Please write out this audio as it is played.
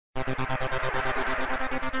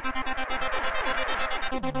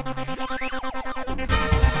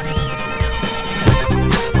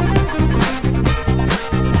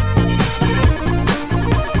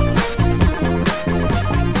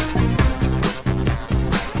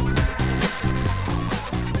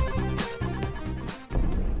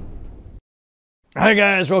Hi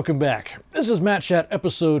guys, welcome back. This is Matt Chat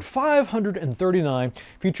episode 539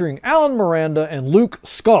 featuring Alan Miranda and Luke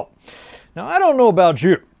Scull. Now I don't know about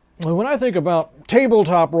you, but when I think about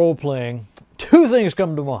tabletop role-playing, two things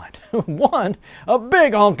come to mind. One, a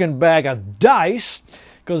big honking bag of dice,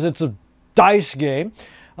 because it's a dice game.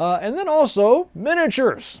 And then also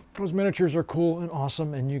miniatures, because miniatures are cool and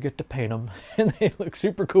awesome and you get to paint them and they look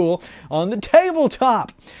super cool on the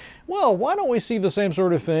tabletop. Well, why don't we see the same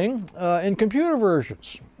sort of thing in computer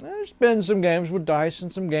versions? There's been some games with dice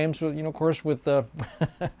and some games with, of course, with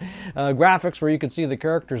graphics where you can see the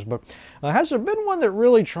characters, but has there been one that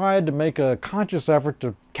really tried to make a conscious effort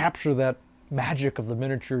to capture that magic of the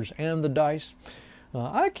miniatures and the dice?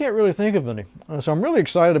 I can't really think of any, so I'm really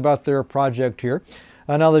excited about their project here.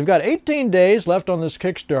 Now they've got 18 days left on this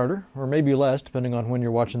Kickstarter, or maybe less, depending on when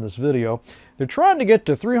you're watching this video. They're trying to get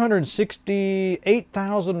to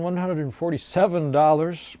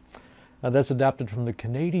 $368,147. That's adapted from the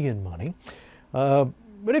Canadian money. But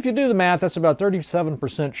if you do the math, that's about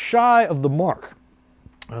 37% shy of the mark.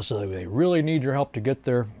 So they really need your help to get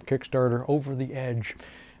their Kickstarter over the edge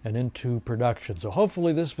and into production. So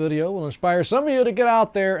hopefully this video will inspire some of you to get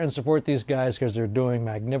out there and support these guys because they're doing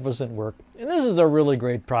magnificent work. And this is a really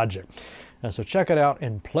great project. So check it out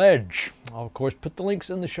and pledge. I'll of course put the links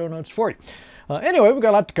in the show notes for you. Anyway, we've got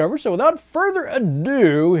a lot to cover. So without further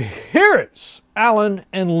ado, here it's Alan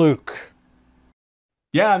and Luke.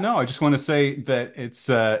 Yeah, no, I just want to say that it's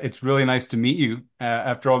really nice to meet you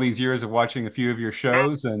after all these years of watching a few of your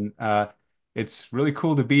shows, and it's really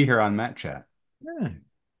cool to be here on Matt Chat. Yeah.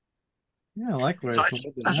 Yeah, likewise. So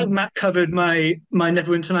I think Matt covered my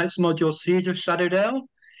Neverwinter Nights module Siege of Shadowdale,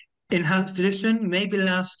 enhanced edition, maybe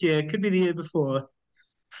last year, could be the year before.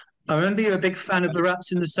 I remember you're a big fan of the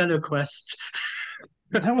Rats in the Center quest.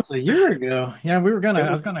 That was a year ago. Yeah, I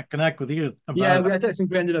was gonna connect with you about Yeah, I don't think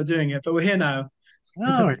we ended up doing it, but we're here now.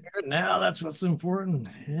 Oh, we're here now. That's what's important.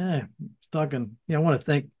 Yeah, talking. Yeah, I want to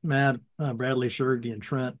thank Matt, Bradley, Shergy, and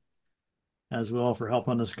Trent as well for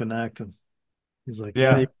helping us connect. And he's like,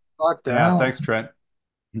 Yeah, talk to yeah, Alan. thanks, Trent.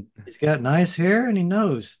 He's got nice hair and he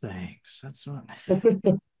knows things. That's what.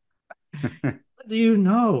 What do you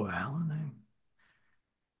know, Alan?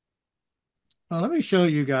 Well, let me show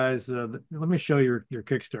you guys. Let me show your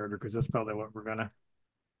Kickstarter because that's probably what we're gonna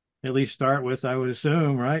at least start with. I would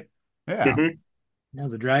assume, right? Yeah. Yeah,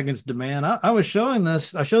 the Dragon's Demand. I was showing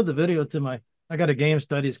this. I showed the video to I got a game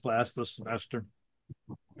studies class this semester,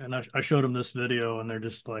 and I showed them this video, and they're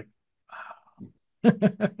just like, wow.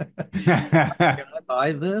 Can I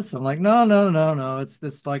buy this? I'm like, no.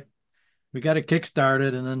 It's like we got to kickstart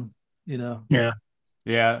it, and then Yeah.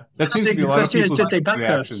 Yeah, that seems to be a lot of people's did they back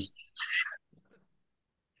reactions.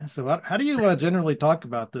 us? So how do you generally talk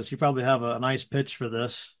about this? You probably have a nice pitch for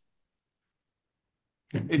this.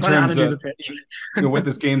 In terms of what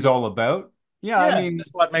this game's all about. Yeah, I mean,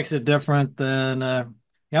 that's what makes it different than I've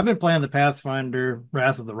been playing the Pathfinder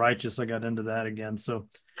Wrath of the Righteous. I got into that again. So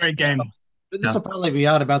great game. This will probably be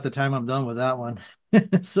out about the time I'm done with that one.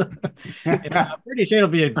 So I'm pretty sure it'll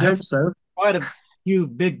be quite a few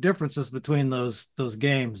big differences between those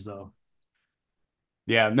games though.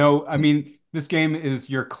 Yeah, no, I mean, this game is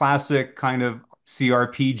your classic kind of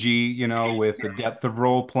CRPG, with the depth of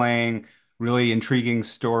role playing, really intriguing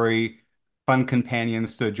story, fun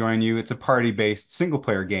companions to join you. It's a party-based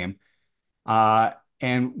single-player game.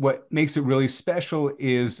 And what makes it really special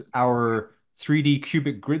is our 3D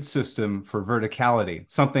cubic grid system for verticality,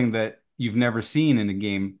 something that you've never seen in a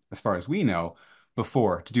game, as far as we know,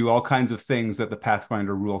 before, to do all kinds of things that the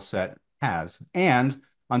Pathfinder rule set has. And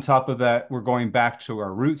on top of that, we're going back to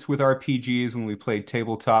our roots with RPGs when we played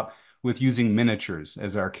tabletop, with using miniatures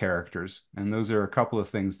as our characters. And those are a couple of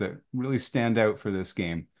things that really stand out for this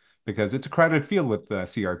game because it's a crowded field with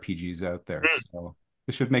CRPGs out there. So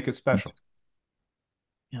this should make it special.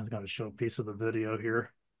 Yeah, I was going to show a piece of the video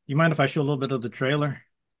here. You mind if I show a little bit of the trailer?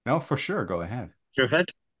 No, for sure. Go ahead. Go ahead.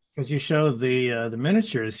 Because you show the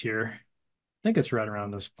miniatures here. I think it's right around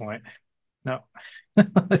this point. No.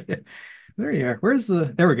 There you are.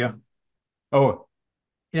 There we go. Oh,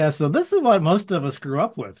 yeah, so this is what most of us grew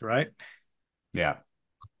up with, right? Yeah.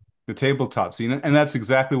 The tabletop scene. And that's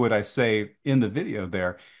exactly what I say in the video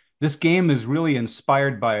there. This game is really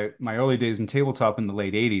inspired by my early days in tabletop in the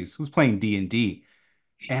late 80s. I was playing D&D,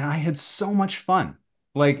 and I had so much fun.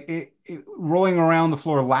 Like rolling around the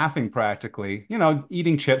floor laughing practically,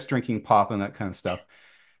 eating chips, drinking pop, and that kind of stuff.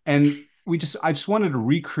 And I just wanted to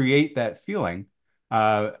recreate that feeling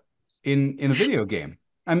in a video game.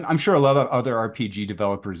 I'm sure a lot of other RPG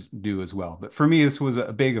developers do as well. But for me, this was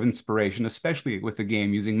a big inspiration, especially with the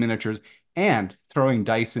game using miniatures and throwing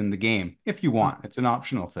dice in the game if you want. It's an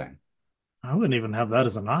optional thing. I wouldn't even have that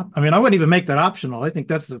as an op. I mean, I wouldn't even make that optional. I think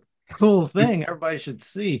that's a cool thing everybody should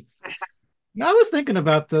see. Now, I was thinking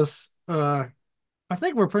about this. I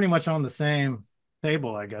think we're pretty much on the same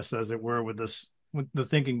table, I guess, as it were, with this, with the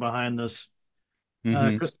thinking behind this.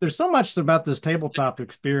 Hmm. Because there's so much about this tabletop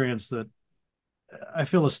experience that I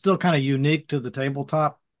feel is still kind of unique to the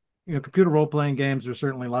tabletop. You know, computer role playing games, there's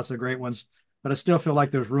certainly lots of great ones, but I still feel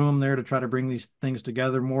like there's room there to try to bring these things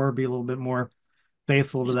together more, be a little bit more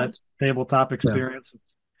faithful to that tabletop Yeah. experience.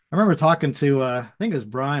 I remember talking to I think it was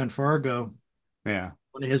Brian Fargo, Yeah.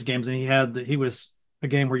 one of his games, and he was a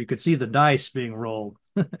game where you could see the dice being rolled.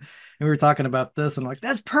 And we were talking about this, and I'm like,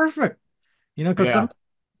 that's perfect. You know, because Yeah. some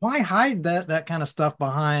why hide that kind of stuff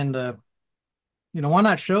behind why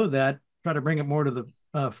not show that, try to bring it more to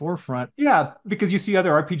the forefront. Yeah, because you see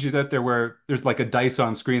other RPGs out there where there's like a dice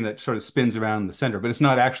on screen that sort of spins around in the center, but it's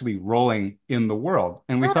not actually rolling in the world.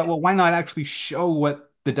 And we thought, well, why not actually show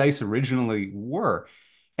what the dice originally were?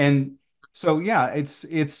 And so, yeah, it's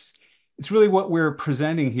really what we're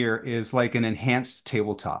presenting here is like an enhanced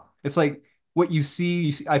tabletop. It's like what I've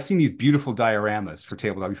seen these beautiful dioramas for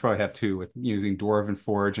tabletop. You probably have too with using Dwarven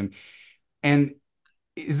Forge and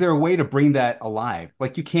is there a way to bring that alive?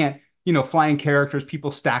 Like you can't, flying characters,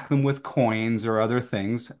 people stack them with coins or other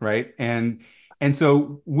things, right? And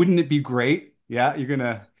so wouldn't it be great? Yeah,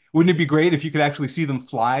 wouldn't it be great if you could actually see them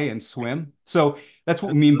fly and swim? So that's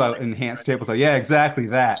what we mean by enhanced tabletop. Yeah, exactly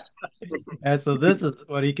that. And so this is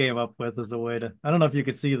what he came up with as a way to. I don't know if you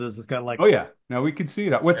could see this. It's got like, Oh yeah. Now we can see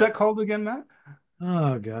it. What's that called again, Matt?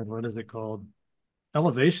 oh God, what is it called?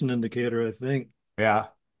 Elevation indicator, I think. Yeah.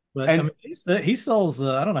 But I And mean, he sells.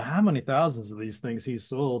 I don't know how many thousands of these things he's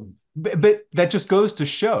sold. but that just goes to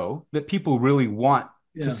show that people really want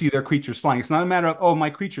to Yeah. see their creatures flying. It's not a matter of, oh, my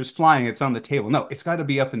creature's flying, it's on the table. No, it's got to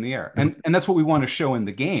be up in the air. And that's what we want to show in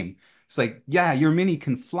the game. It's like, yeah, your mini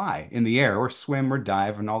can fly in the air or swim or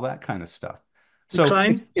dive and all that kind of stuff. So it's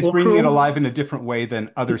Climb it's or bringing it crawl. alive in a different way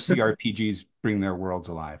than other CRPGs bring their worlds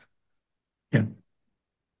alive. Yeah.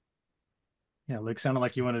 Yeah, Luke, sounded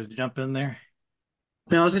like you wanted to jump in there.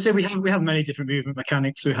 Now, as I say, we have many different movement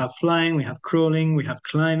mechanics. We have flying, we have crawling, we have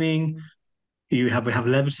climbing, we have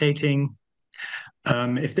levitating.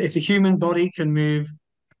 If the human body can move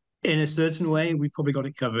in a certain way, we've probably got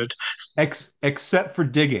it covered. Except for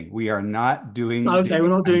digging. We are not doing Okay, we're digging.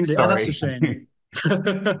 not I'm doing it. Oh, that's a sorry.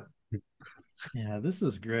 shame. Yeah, this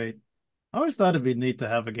is great. I always thought it'd be neat to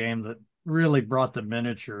have a game that really brought the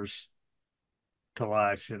miniatures to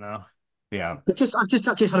life, you know. Yeah. I've just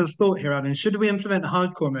actually had a thought here, Alan. Should we implement a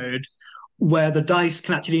hardcore mode where the dice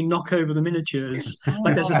can actually knock over the miniatures?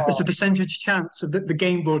 Like there's a Oh, percentage chance of the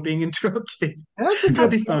game board being interrupted. that's a That'd good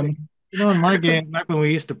be point. fun. You know, in my game, back when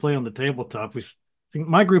we used to play on the tabletop,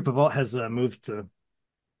 my group of all has moved to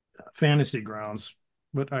Fantasy Grounds,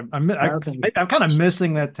 but Okay. I'm kind of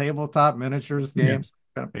missing that tabletop miniatures Yeah.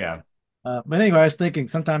 game. Yeah. But anyway, I was thinking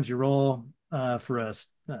sometimes you roll for a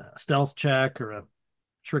stealth check or a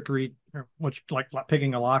trickery or like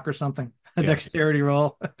picking a lock or something, a Yeah. dexterity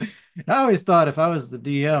roll. I always thought if I was the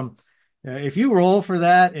DM, if you roll for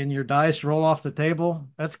that and your dice roll off the table,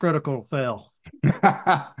 that's critical fail.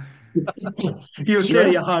 You're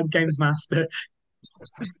clearly a hard games master.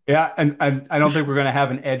 Yeah, and I don't think we're going to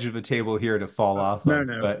have an edge of a table here to fall off No, of,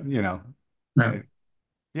 no, but no.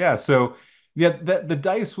 yeah. So yeah, the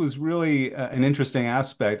dice was really an interesting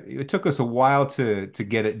aspect. It took us a while to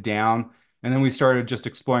get it down, and then we started just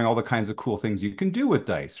exploring all the kinds of cool things you can do with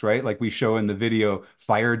dice, right? Like we show in the video,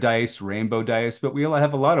 fire dice, rainbow dice, but we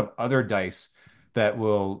have a lot of other dice that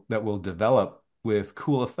will develop with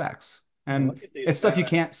cool effects, Yeah, and look at these it's stuff you guys.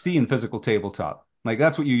 can't see in physical tabletop. Like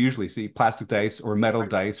that's what you usually see, plastic dice or metal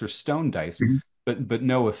dice or stone dice, Mhm. but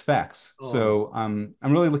no effects. Oh, So I'm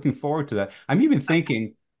really looking forward to that. I'm even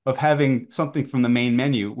thinking of having something from the main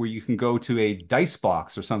menu where you can go to a dice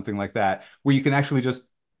box or something like that, where you can actually just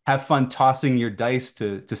have fun tossing your dice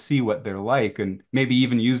to see what they're like and maybe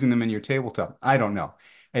even using them in your tabletop. I don't know.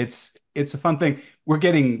 It's a fun thing. We're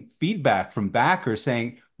getting feedback from backers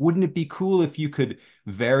saying, wouldn't it be cool if you could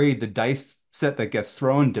vary the dice set that gets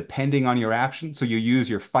thrown depending on your action? So you use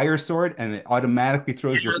your fire sword and it automatically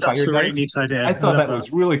throws your That's fire a really dice. neat idea. I I thought love that that.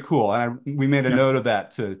 was really cool. And we made a Yeah. note of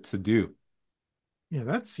that to do. yeah,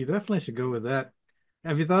 that's you definitely should go with that.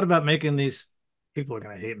 Have you thought about making these? People are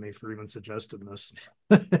going to hate me for even suggesting this.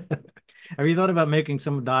 Have you thought about making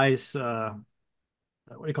some dice? What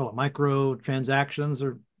do you call it? Micro transactions,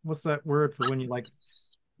 or what's that word for when you like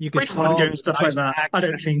you could We've fun sell doing stuff like dice that. I packs don't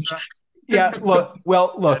and think. stuff? Yeah, look,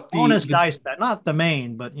 Bonus dice pack, not the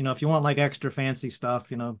main, but if you want like extra fancy stuff,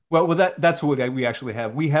 well, that's what we actually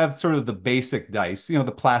have. We have sort of the basic dice, the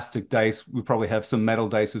plastic dice. We probably have some metal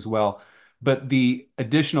dice as well. but the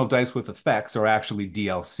additional dice with effects are actually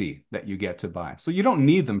DLC that you get to buy. So you don't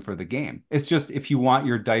need them for the game. It's just if you want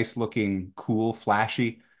your dice looking cool,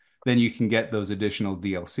 flashy, then you can get those additional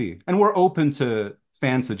DLC. And we're open to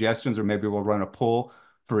fan suggestions, or maybe we'll run a poll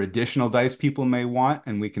for additional dice people may want,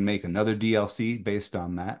 and we can make another DLC based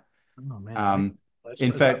on that. Oh man, Um,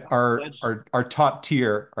 in is that fact, our, pledge? our top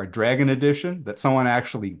tier, our Dragon Edition that someone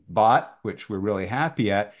actually bought, which we're really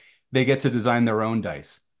happy at, they get to design their own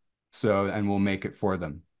dice. So, and we'll make it for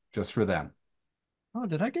them, just for them. Oh,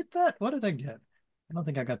 did I get that? What did I get? I don't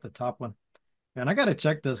think I got the top one. Man, I got to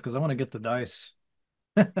check this because I want to get the dice.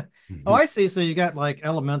 Oh, I see. So you got like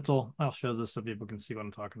elemental. I'll show this so people can see what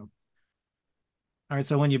I'm talking about. All right.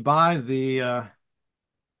 So when you buy the, or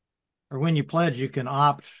when you pledge, you can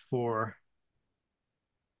opt for,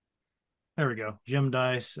 there we go, gem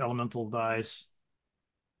dice, elemental dice,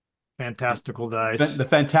 fantastical dice. The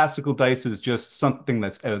fantastical dice is just something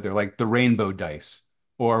that's out there, like the rainbow dice,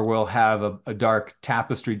 or we'll have a dark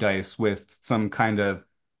tapestry dice with some kind of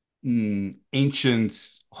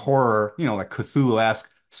ancient horror, like Cthulhu-esque,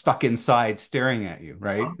 stuck inside staring at you,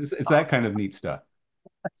 right? It's that kind of neat stuff.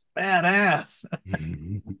 That's badass.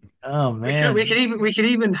 Oh We man. could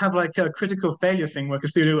even have like a critical failure thing where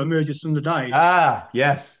Cthulhu emerges from the dice. Ah,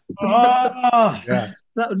 yes. Oh, Yeah.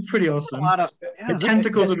 That would be pretty a awesome. lot of The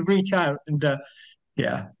tentacles would reach out and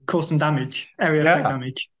cause some damage, area effect Yeah.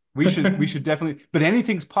 damage. We should definitely, but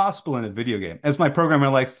anything's possible in a video game. As my programmer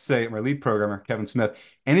likes to say, my lead programmer, Kevin Smith,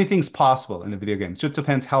 anything's possible in a video game. It just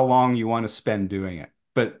depends how long you want to spend doing it.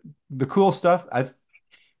 But the cool stuff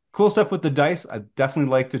with the dice, I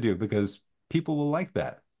definitely like to do because people will like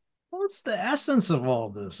that. Well, it's the essence of all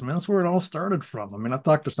this. I mean, that's where it all started from. I mean, I've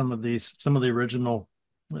talked to some of the original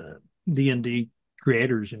D&D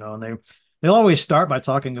creators, and they'll always start by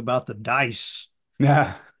talking about the dice,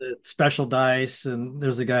 Yeah. the special dice. And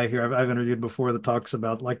there's a guy here I've interviewed before that talks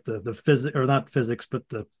about like the physics, or not physics, but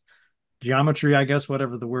the geometry, I guess,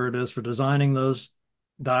 whatever the word is for designing those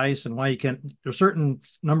dice, and why you can't, there's certain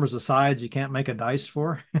numbers of sides you can't make a dice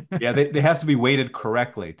for. Yeah, they have to be weighted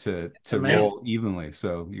correctly to Amazing. roll evenly.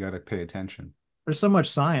 So you got to pay attention. There's so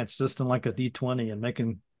much science just in like a D20 and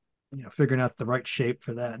making, figuring out the right shape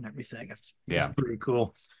for that and everything. It's pretty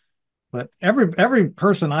cool. But every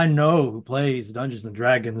person I know who plays Dungeons and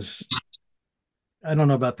Dragons, I don't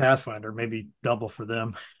know about Pathfinder, maybe double for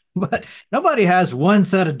them, but nobody has one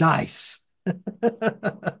set of dice.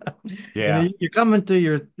 Yeah. You're coming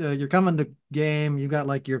to game. You got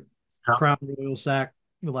like your Crown Royal sack,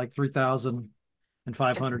 like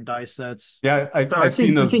 3,500 dice sets. Yeah, So I've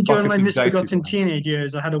seen those I think during buckets my of dice misbegotten people. teenage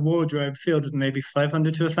years, I had a wardrobe filled with maybe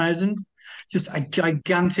 500 to 1,000, just a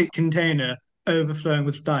gigantic container overflowing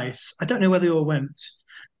with dice. I don't know where they all went,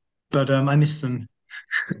 but I miss them.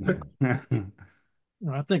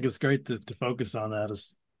 I think it's great to focus on that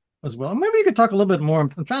as well. Maybe you could talk a little bit more.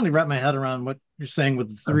 I'm trying to wrap my head around what you're saying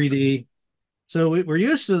with 3D. So we're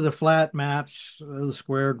used to the flat maps, the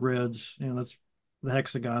square grids. That's the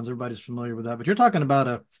hexagons. Everybody's familiar with that. But you're talking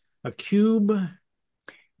about a cube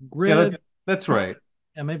grid. Yeah, that's right.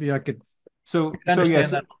 Yeah, maybe I could understand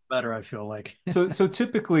that better. I feel like so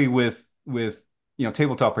typically with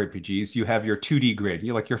tabletop RPGs, you have your 2D grid.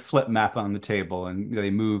 You like your flip map on the table, and they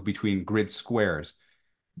move between grid squares.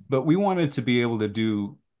 But we wanted to be able to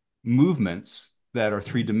do movements that are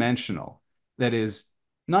three-dimensional. That is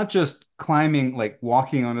not just climbing, like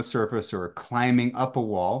walking on a surface or climbing up a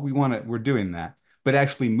wall. We're doing that, but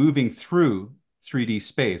actually moving through 3D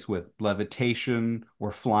space with levitation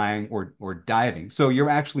or flying or diving. So you're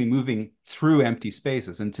actually moving through empty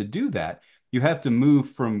spaces. And to do that, you have to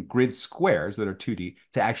move from grid squares that are 2D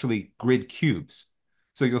to actually grid cubes.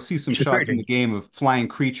 So you'll see some shots in the game of flying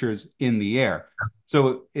creatures in the air.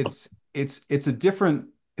 So it's a different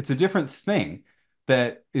thing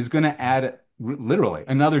that is going to add literally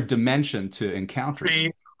another dimension to encounters.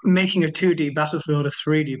 Making a 2D battlefield a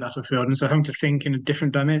 3D battlefield, and so having to think in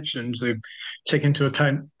different dimensions, so take into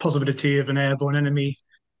account possibility of an airborne enemy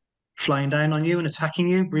flying down on you and attacking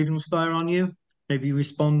you, breathing fire on you. Maybe you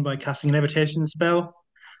respond by casting a levitation spell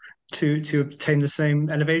to obtain the same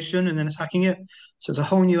elevation and then attacking it. So it's a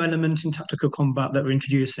whole new element in tactical combat that we're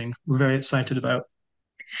introducing. We're very excited about.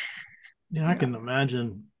 Yeah, I can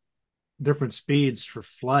imagine different speeds for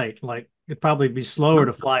flight. Like it'd probably be slower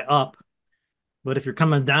to fly up, but if you're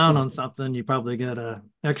coming down on something, you probably get a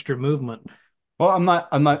extra movement. Well, I'm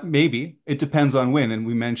not, maybe. It depends on wind. And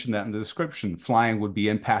we mentioned that in the description. Flying would be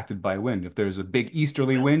impacted by wind. If there's a big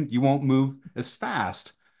easterly wind, you won't move as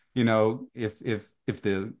fast. If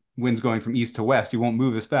the wind's going from east to west, you won't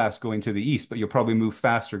move as fast going to the east, but you'll probably move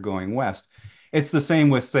faster going west. It's the same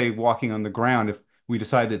with, say, walking on the ground. If we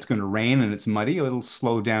decide it's going to rain and it's muddy, it'll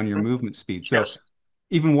slow down your movement speed. So Yes.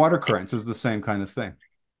 even water currents is the same kind of thing.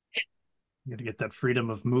 You got to get that freedom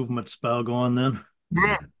of movement spell going then.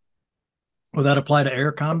 Yeah. Will that apply to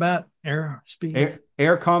air combat, air speed?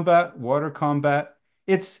 Air combat, water combat.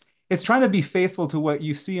 It's trying to be faithful to what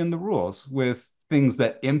you see in the rules with things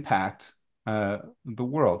that impact the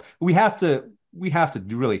world. We have to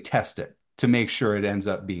really test it to make sure it ends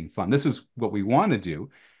up being fun. This is what we want to do.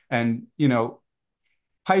 And,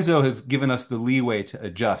 Paizo has given us the leeway to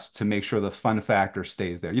adjust to make sure the fun factor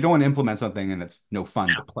stays there. You don't want to implement something and it's no fun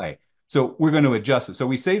to play. So we're going to adjust it. So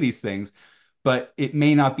we say these things, but it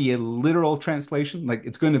may not be a literal translation. Like,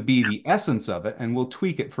 it's going to be the essence of it, and we'll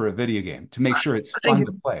tweak it for a video game to make sure it's fun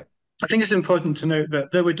to play. I think it's important to note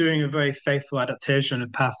that though we're doing a very faithful adaptation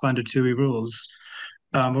of Pathfinder 2e rules,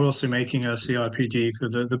 we're also making a CRPG for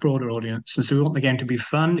the broader audience. And so we want the game to be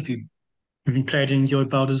fun. If you've played and enjoyed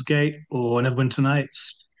Baldur's Gate or Neverwinter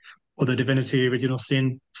Nights or the Divinity Original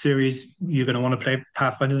Sin series, you're going to want to play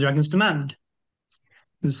Pathfinder Dragon's Demand.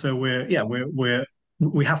 And so we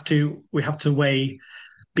have to weigh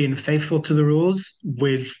being faithful to the rules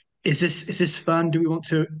with, is this fun? Do we want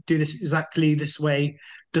to do this exactly this way?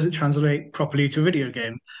 Does it translate properly to a video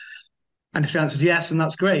game? And if the answer is yes, then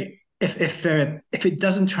that's great. If it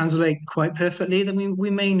doesn't translate quite perfectly, then we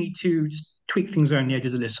may need to just tweak things around the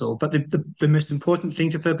edges a little. But the most important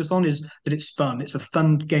thing to focus on is that it's fun. It's a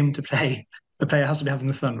fun game to play. The player has to be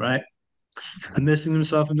having fun, right? Immersing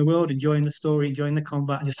themselves in the world, enjoying the story, enjoying the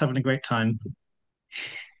combat, and just having a great time.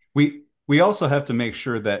 We also have to make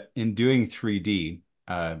sure that in doing 3D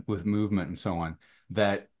with movement and so on,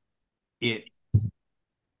 that the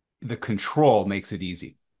control makes it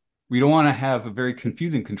easy. We don't want to have a very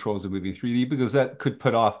confusing controls of moving 3D because that could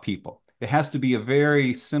put off people. It has to be a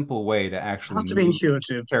very simple way to actually. It has to be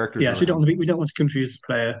intuitive. Characters. Yes, we don't want to confuse the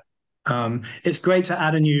player. It's great to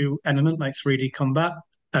add a new element like 3D combat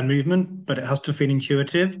and movement, but it has to feel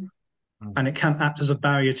intuitive, and it can't act as a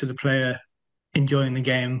barrier to the player enjoying the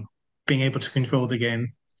game, being able to control the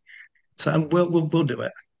game. So we'll do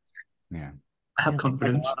it. Yeah, I have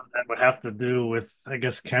confidence. A lot of that would have to do with, I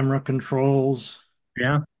guess, camera controls.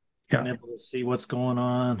 Yeah. Being able to see what's going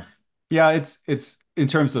on. Yeah, it's in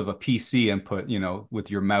terms of a PC input, with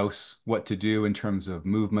your mouse, what to do in terms of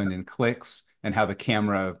movement and clicks, and how the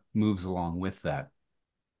camera moves along with that.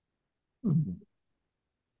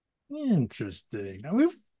 Interesting. Now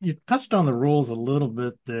you touched on the rules a little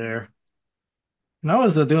bit there. And I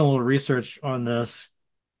was doing a little research on this,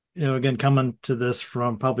 again, coming to this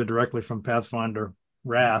from probably directly from Pathfinder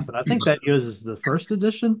Wrath. And I think that uses the first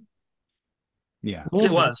edition. Yeah. It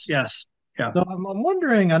was, yes. Yeah. So I'm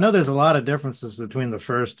wondering, I know there's a lot of differences between the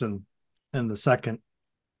first and the second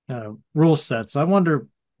rule sets. I wonder,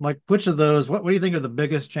 like, which of those, what do you think are the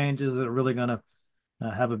biggest changes that are really going to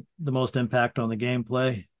have the most impact on the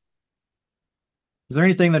gameplay? Is there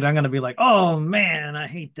anything that I'm going to be like, oh man, I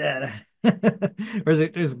hate that? Or is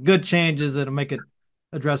it there's good changes that'll make it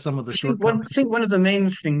address some of the shortcomings? I think one of the main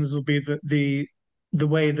things will be that the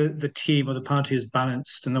way the team or the party is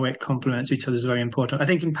balanced and the way it complements each other is very important. I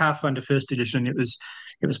think in Pathfinder First Edition, it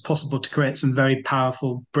was possible to create some very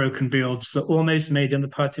powerful broken builds that almost made the other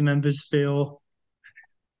party members feel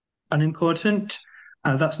unimportant.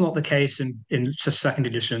 That's not the case in Second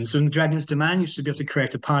Edition. So in Dragon's Demand, you should be able to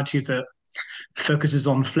create a party that focuses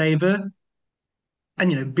on flavor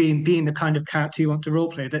and being the kind of character you want to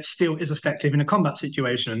roleplay that still is effective in a combat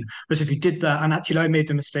situation. Whereas if you did that, and actually I made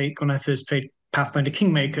the mistake when I first played Pathfinder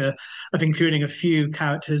Kingmaker of including a few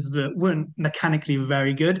characters that weren't mechanically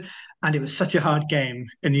very good, and it was such a hard game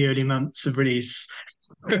in the early months of release.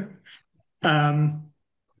 And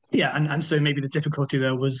so maybe the difficulty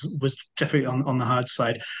there was definitely on the hard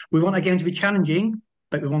side. We want our game to be challenging,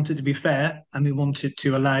 but we want it to be fair, and we want it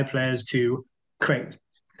to allow players to create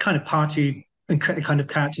kind of party and create the kind of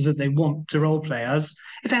characters that they want to role play as.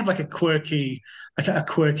 If they have like a quirky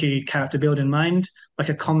character build in mind, like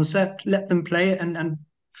a concept, let them play it, and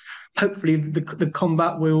hopefully the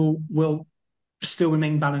combat will still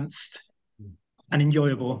remain balanced and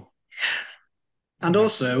enjoyable. And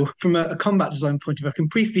also, from a combat design point of view, I can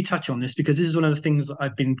briefly touch on this because this is one of the things that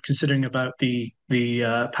I've been considering about the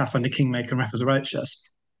Pathfinder Kingmaker and Wrath of the Righteous.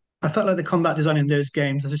 I felt like the combat design in those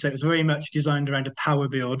games, as I say, was very much designed around a power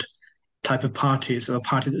build type of party, so a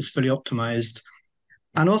party that's fully optimized.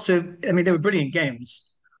 And also, I mean, they were brilliant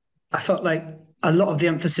games. I felt like a lot of the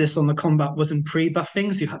emphasis on the combat was in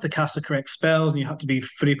pre-buffing, so you had to cast the correct spells and you had to be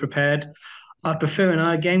fully prepared. I'd prefer in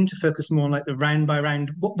our game to focus more on like the round by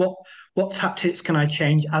round. What tactics can I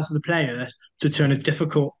change as the player to turn a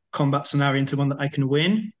difficult combat scenario into one that I can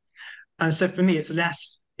win? And so for me, it's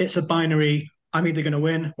a binary I'm either going to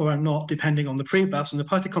win or I'm not, depending on the pre-buffs and the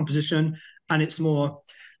party composition. And it's more,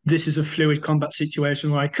 this is a fluid combat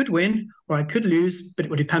situation where I could win or I could lose, but it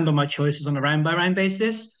will depend on my choices on a round by round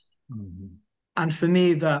basis. Mhm. And for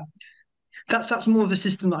me, that's more of a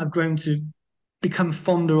system that I've grown to become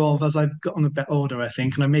fonder of as I've gotten a bit older, I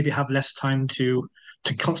think, and I maybe have less time to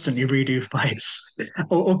constantly redo fights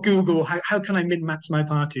or Google how can I min-max my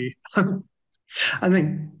party. I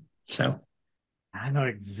think so. I know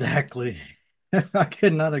exactly. I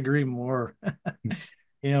could not agree more.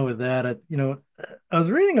 With that, I was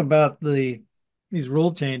reading about these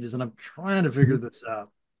rule changes, and I'm trying to figure this out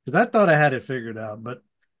because I thought I had it figured out. But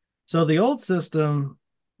so the old system,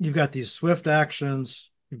 you've got these swift actions,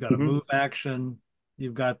 you've got a Mhm. move action,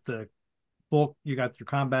 you've got the bulk, you got your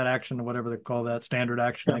combat action or whatever they call that, standard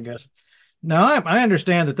action, I guess. Now I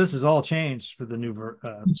understand that this is all changed for the new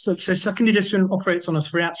So second edition operates on a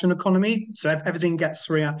three action economy, so everything gets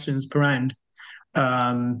three actions per round.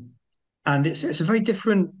 Um, and it's a very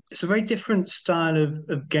different style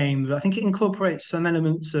of game. I think it incorporates some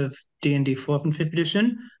elements of D&D fourth and fifth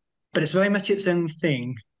edition, but it's very much its own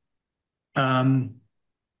thing. Um,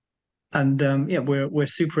 and yeah, we're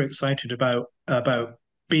super excited about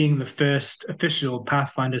being the first official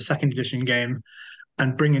Pathfinder second edition game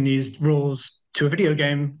and bringing these rules to a video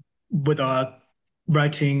game with our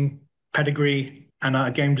writing pedigree and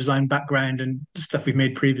our game design background and the stuff we've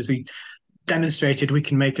made previously demonstrated we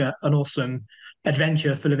can make an awesome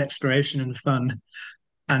adventure full of exploration and fun.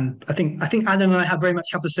 And I think Adam and I have very much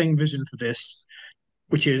have the same vision for this,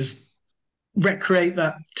 which is recreate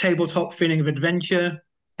that tabletop feeling of adventure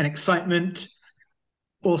and excitement,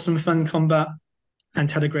 awesome fun combat, and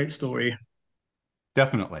tell a great story.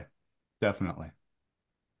 Definitely. Definitely.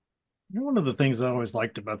 One of the things I always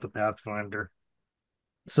liked about the Pathfinder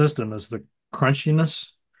system is the crunchiness.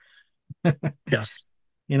 Yes.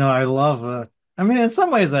 I love I mean, in some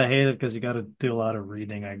ways I hate it because you got to do a lot of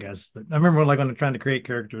reading, I guess. But I remember like when I'm trying to create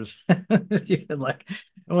characters, you get like,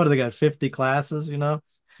 what do they got, 50 classes, Mm.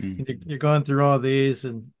 You're going through all these.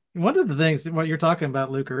 And one of the things, what you're talking about,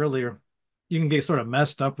 Luke, earlier, you can get sort of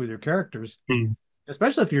messed up with your characters, Mm.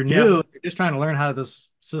 especially if you're Yeah. new, you're just trying to learn how this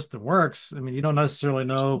system works. I mean, you don't necessarily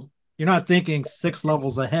know, you're not thinking 6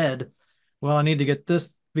 levels ahead. Well, I need to get this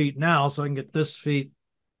feat now so I can get this feat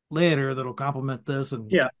later that'll complement this. And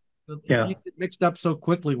Yeah. Yeah. you get mixed up so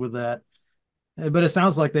quickly with that. But it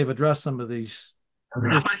sounds like they've addressed some of these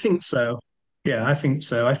issues. I think so. Yeah, I think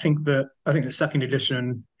so. I think the second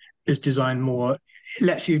edition is designed more. It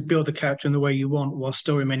lets you build the character in the way you want while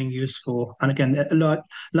still remaining useful. And again, a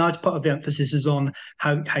large part of the emphasis is on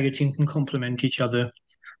how your team can complement each other.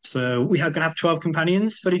 So we are going to have 12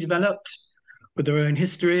 companions fully developed with their own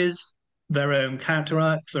histories, their own character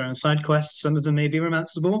arcs, their own side quests. Some of them may be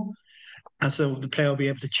romanceable. And so the player will be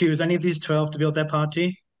able to choose any of these 12 to build their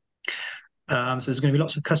party. So there's going to be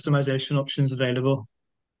lots of customization options available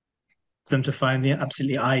for them to find the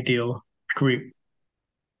absolutely ideal group.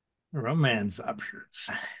 Romance options.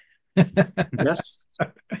 Yes.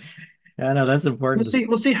 I know that's important.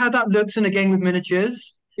 We'll see how that looks in a game with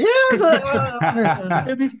miniatures. Yes.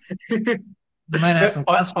 Might have some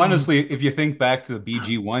honestly, if you think back to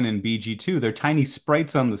BG1 and BG2, they're tiny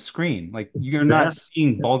sprites on the screen. Like you're not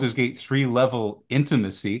seeing Baldur's Gate 3 level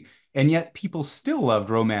intimacy, and yet people still loved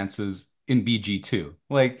romances in BG2.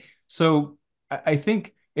 Like, so I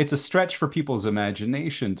think it's a stretch for people's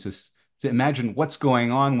imagination to imagine what's going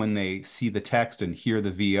on when they see the text and hear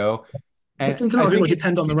the VO. I think a lot of it will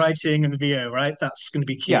depend on the writing and the VO, right? That's going to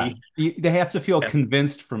be key. Yeah, they have to feel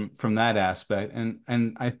convinced from that aspect,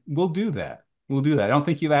 and we'll do that. We'll do that. I don't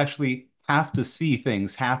think you actually have to see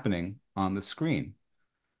things happening on the screen.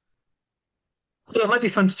 Well, it might be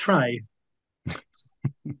fun to try.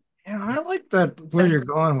 Yeah, I like that where you're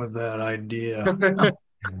going with that idea.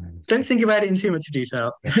 Don't think about it in too much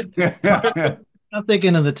detail. I'm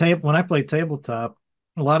thinking of the tape when I play tabletop.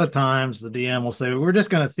 A lot of times the DM will say, "We're just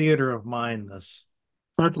going to theater of mind this."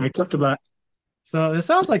 Okay, cut to that. So it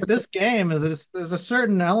sounds like this game is there's a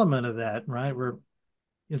certain element of that, right? Where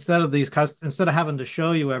instead of having to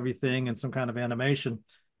show you everything in some kind of animation,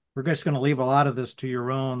 we're just going to leave a lot of this to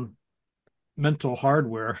your own mental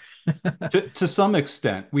hardware. To some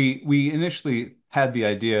extent, we initially had the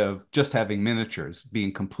idea of just having miniatures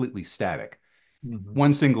being completely static,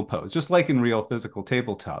 one single pose, just like in real physical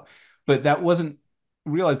tabletop. But that wasn't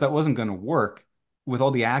going to work with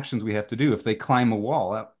all the actions we have to do. If they climb a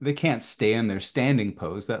wall, they can't stay in their standing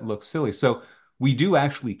pose. That looks silly. So we do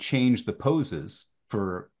actually change the poses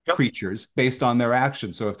for creatures based on their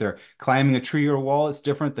actions. So if they're climbing a tree or a wall, it's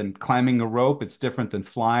different than climbing a rope. It's different than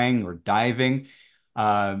flying or diving.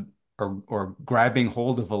 or grabbing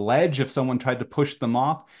hold of a ledge if someone tried to push them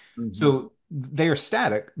off. So they are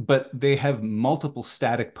static, but they have multiple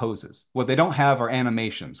static poses. What they don't have are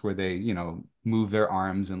animations where they, move their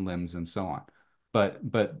arms and limbs and so on. But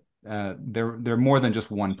they're more than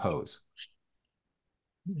just one pose.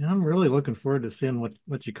 Yeah, I'm really looking forward to seeing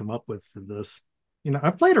what you come up with for this.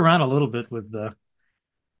 I played around a little bit with the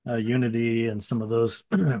Unity and some of those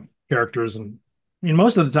characters, and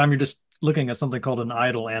most of the time you're just looking at something called an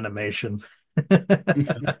idle animation,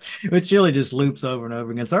 which really just loops over and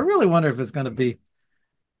over again. So I really wonder if it's going to be,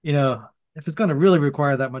 if it's going to really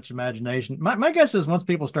require that much imagination. My guess is once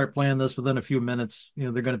people start playing this within a few minutes,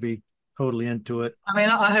 they're going to be totally into it. I mean,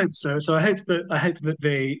 I hope so. So I hope that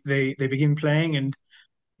they begin playing and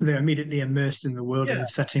they're immediately immersed in the world and the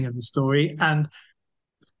setting of the story, and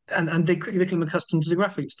they quickly become accustomed to the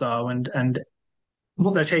graphic style, and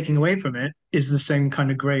what they're taking away from it is the same kind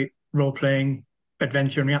of great role-playing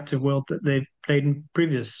adventure and reactive world that they've played in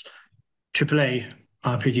previous AAA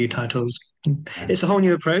RPG titles. It's a whole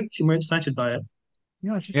new approach, and we're excited by it.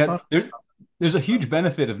 There's a huge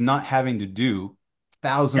benefit of not having to do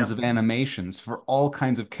thousands of animations for all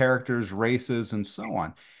kinds of characters, races, and so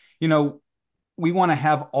on. We want to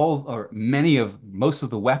have all or most of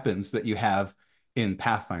the weapons that you have in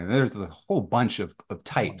Pathfinder. There's a whole bunch of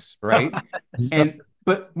types, right?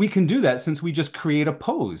 But we can do that since we just create a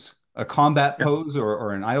pose, a combat pose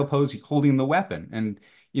or an idle pose holding the weapon. And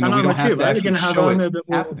we don't have to actually show it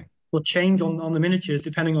happening. Will change on the miniatures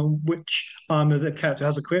depending on which armor the character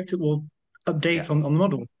has equipped. It will update on the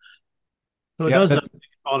model. So it does that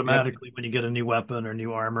automatically when you get a new weapon or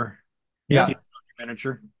new armor. Yeah. You see the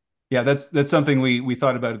miniature. Yeah, that's something we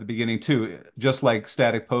thought about at the beginning too. Just like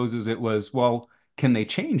static poses, it was, well, can they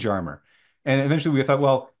change armor? And eventually we thought,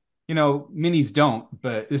 well, minis don't,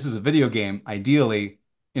 but this is a video game. Ideally,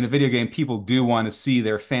 in a video game, people do want to see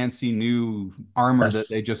their fancy new armor that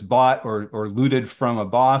they just bought or looted from a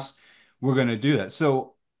boss. We're going to do that.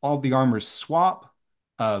 So all the armors swap,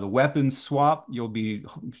 the weapons swap. You'll be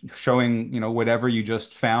showing, whatever you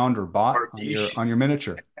just found or bought on your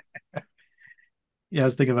miniature. Yeah, I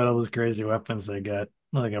was thinking about all those crazy weapons they got,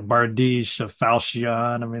 like a Bardiche, a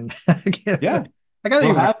Falchion. I mean,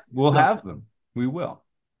 we'll have them. We will.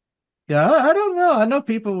 Yeah, I don't know. I know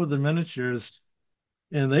people with the miniatures,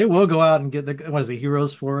 and they will go out and get the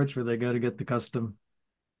Heroes Forge, where they go to get the custom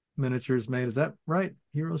miniatures made. Is that right?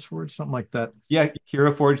 Heroes Forge, something like that. Yeah,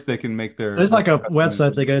 Hero Forge. They can make their. There's like a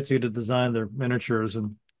website they go to design their miniatures,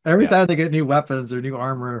 and every time they get new weapons or new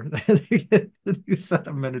armor, they get a new set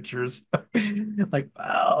of miniatures. Like,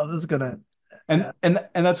 wow, this is gonna. And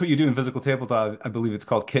that's what you do in physical tabletop. I believe it's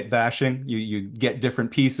called kit bashing. You get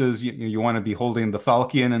different pieces. You want to be holding the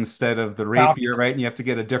falchion instead of the rapier, right? And you have to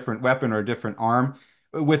get a different weapon or a different arm.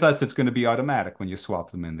 With us, it's going to be automatic when you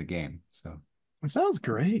swap them in the game. So it sounds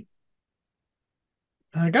great.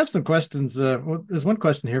 I got some questions. There's one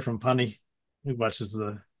question here from Punny, who watches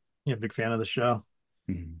big fan of the show.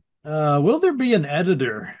 Mm-hmm. Will there be an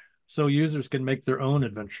editor so users can make their own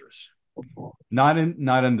adventures? Not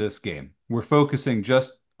in this game. We're focusing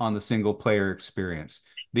just on the single player experience.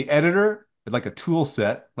 The editor, like a tool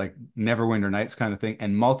set, like Neverwinter Nights kind of thing,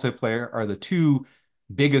 and multiplayer are the two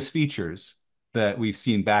biggest features that we've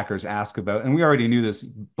seen backers ask about. And we already knew this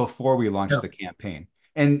before we launched the campaign.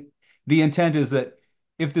 And the intent is that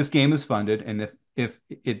if this game is funded and if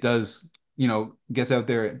it does, gets out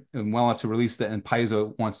there and well enough to release that, and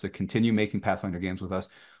Paizo wants to continue making Pathfinder games with us,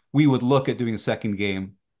 we would look at doing a second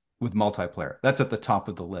game with multiplayer. That's at the top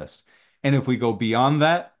of the list. And if we go beyond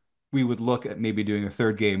that, we would look at maybe doing a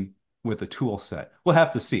third game with a tool set. We'll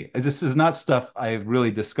have to see. This is not stuff I've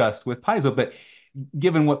really discussed with Paizo, but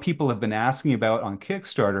given what people have been asking about on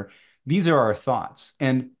Kickstarter, these are our thoughts.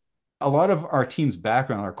 And a lot of our team's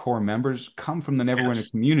background, our core members, come from the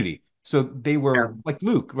Neverwinter community. So they were like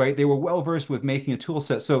Luke, right? They were well-versed with making a tool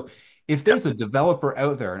set. So if there's a developer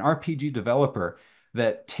out there, an RPG developer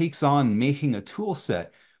that takes on making a tool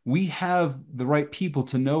set, we have the right people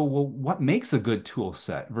to know, well, what makes a good tool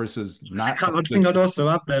set versus not. I think I'd also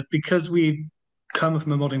add that because we've come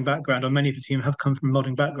from a modding background, or many of the team have come from a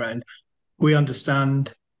modding background, we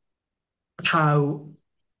understand how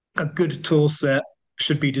a good tool set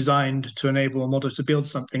should be designed to enable a modder to build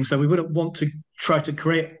something. So we wouldn't want to try to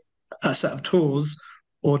create a set of tools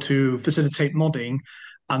or to facilitate modding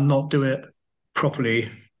and not do it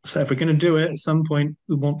properly. So if we're going to do it at some point,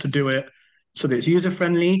 we want to do it so that it's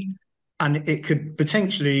user-friendly, and it could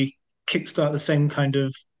potentially kickstart the same kind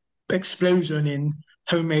of explosion in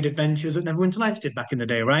homemade adventures that Neverwinter Nights did back in the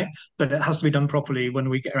day, right? But it has to be done properly when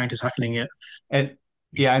we get around to tackling it. And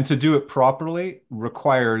to do it properly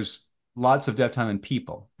requires lots of dev time and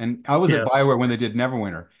people. And I was at Yes. BioWare when they did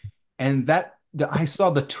Neverwinter, and I saw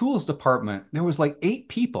the tools department. There was like 8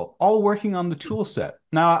 people all working on the tool set.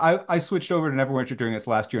 Now I switched over to Neverwinter during its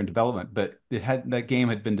last year in development, but that game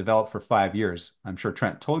had been developed for 5 years. I'm sure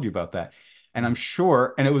Trent told you about that. And I'm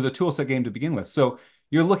sure, and it was a tool set game to begin with. So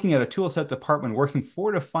you're looking at a tool set department working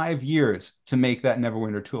 4 to 5 years to make that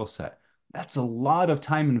Neverwinter tool set. That's a lot of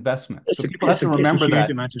time investment. So people have to It's a remember huge that.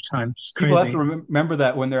 amount of time. It's People have to crazy. remember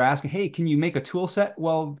that when they're asking, hey, can you make a tool set?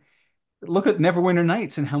 Well, look at Neverwinter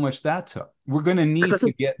Nights and how much that took. We're going to need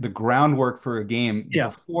to get the groundwork for a game Yeah.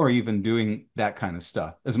 before even doing that kind of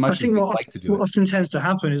stuff, as I much as think we'd like to do what it. often tends to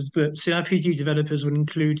happen is that CRPG developers would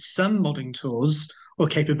include some modding tools or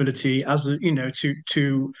capability as a,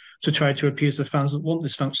 to try to appease the fans that want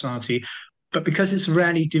this functionality. But because it's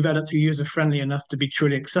rarely developed or user friendly enough to be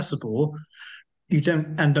truly accessible, you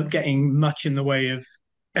don't end up getting much in the way of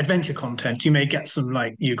adventure content. You may get some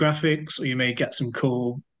like new graphics, or you may get some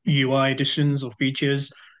cool UI additions or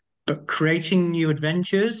features, but creating new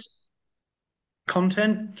adventures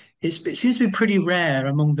content, it seems to be pretty rare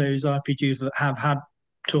among those RPGs that have had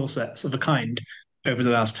tool sets of a kind over the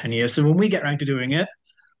last 10 years. So when we get around to doing it,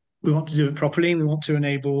 we want to do it properly. We want to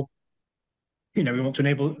enable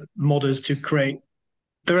modders to create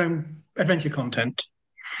their own adventure content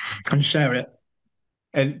and share it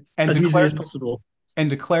And as to easily as clar possible. and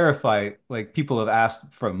to clarify, like people have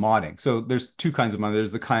asked for modding. So there's two kinds of modding.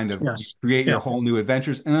 There's the kind of you Yes. create your Yeah. whole new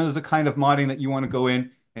adventures, and then there's a kind of modding that you want to go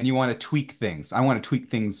in and you want to tweak things. I want to tweak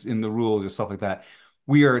things in the rules or stuff like that.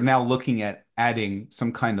 We are now looking at adding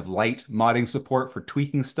some kind of light modding support for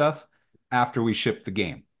tweaking stuff after we ship the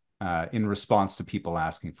game, in response to people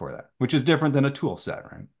asking for that, which is different than a tool set,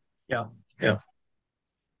 right? Yeah. Yeah.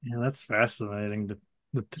 Yeah, that's fascinating.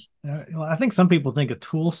 Well, I think some people think a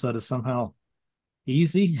tool set is somehow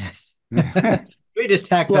easy. We just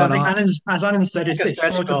tack Well, I that think on. As Alan said, Like a it's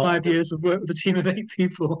stretch 4 to 5 goal. years of work with a team of 8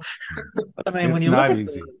 people. But I mean, when It's you look not at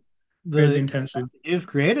easy. Crazy the intensive. you've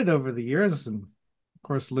created over the years, and of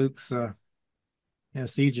course Luke's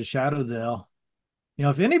Siege of Shadowdale.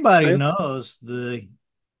 If anybody Right? knows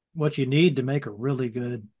what you need to make a really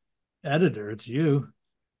good editor, it's you.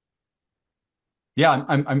 Yeah,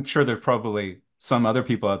 I'm sure there's probably some other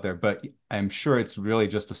people out there, but I'm sure it's really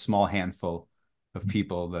just a small handful of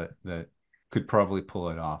people that could probably pull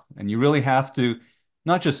it off. And you really have to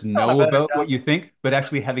not just Done a know better about job. what you think, but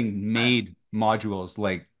actually having made modules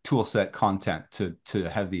like toolset content to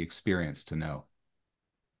have the experience to know.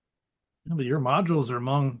 But your modules are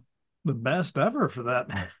among the best ever for that.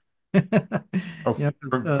 Oh, Yeah,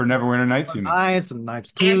 for Neverwinter Nights, you mean? Nights and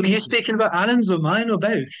Nights Are Two, you speaking about Alan's or mine or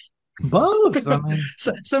both? both. I mean,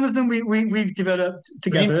 So, some of them we've developed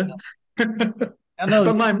dream. together, I know.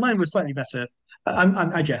 but mine was slightly better.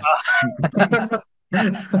 I jest.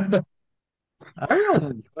 I really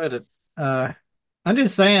enjoyed it. I'm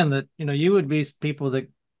just saying that you would be people that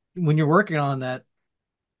when you're working on that,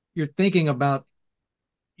 you're thinking about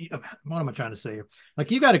what am I trying to say here? Like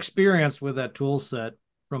you got experience with that tool set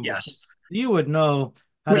from before. Yes, You would know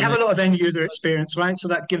how we to have a make. lot of end user experience, right? So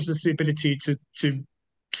that gives us the ability to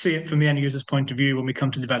see it from the end user's point of view when we come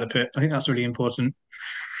to develop it. I think that's really important.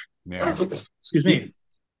 Yeah. Excuse me.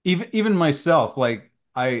 Even myself, like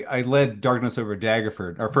I led Darkness over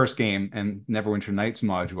Daggerford, our first game, and Neverwinter Nights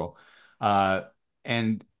module. Uh,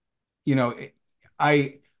 and you know,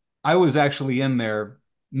 I I was actually in there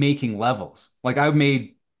making levels. Like I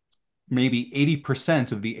made maybe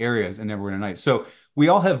 80% of the areas in Neverwinter Nights. So we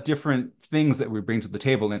all have different things that we bring to the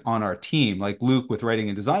table on our team, like Luke with writing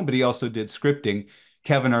and design, but he also did scripting.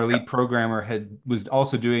 Kevin, our lead programmer, was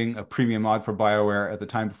also doing a premium mod for BioWare at the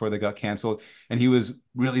time before they got canceled, and he was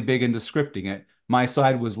really big into scripting it. My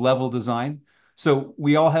side was level design. So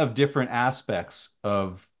we all have different aspects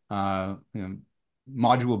of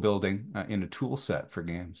module building in a tool set for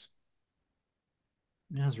games.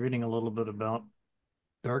 Yeah, I was reading a little bit about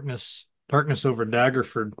Darkness over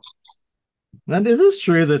Daggerford. And is this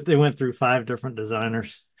true that they went through 5 different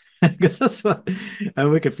designers? Because that's what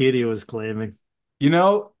Wikipedia was claiming.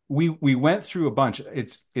 We went through a bunch.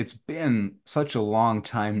 It's been such a long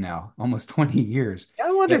time now, almost 20 years. Yeah,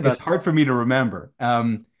 I wonder It's about hard for me to remember.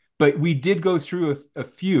 But we did go through a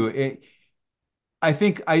few. I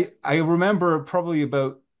think I remember probably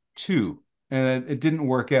about 2, and it didn't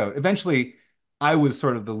work out. Eventually, I was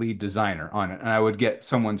sort of the lead designer on it, and I would get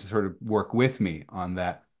someone to sort of work with me on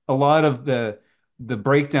that. A lot of the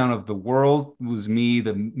breakdown of the world was me.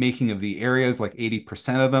 The making of the areas, like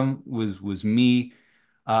 80% of them was me.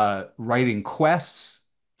 Writing quests,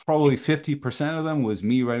 probably 50% of them was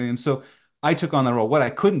me writing them. So I took on the role. What I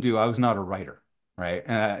couldn't do, I was not a writer, right?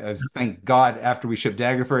 And thank God after we shipped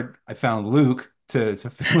Daggerford, I found Luke to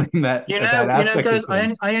fill in that aspect guys, of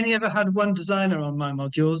things. I only ever had one designer on my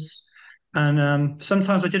modules, and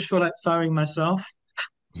sometimes I did feel like firing myself.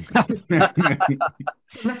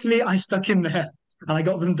 Luckily, I stuck in there and I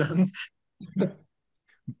got them done.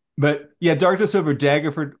 But yeah, Darkness Over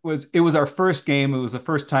Daggerford was our first game. It was the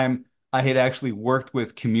first time I had actually worked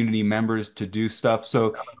with community members to do stuff.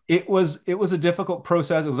 So it was a difficult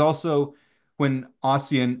process. It was also when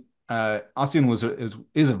Ossian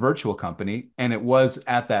is a virtual company, and it was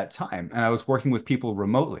at that time. And I was working with people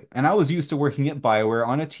remotely. And I was used to working at BioWare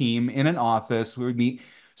on a team in an office. We would meet.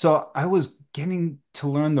 So I was getting to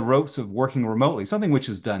learn the ropes of working remotely, something which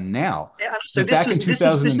is done now. Yeah, so But back in this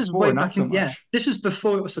is way 2004, not back so in, yeah. much. This is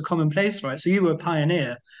before it was a commonplace, right? So you were a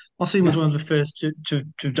pioneer. Ossian was Yeah. one of the first to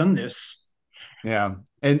have done this. Yeah.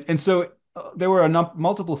 And so there were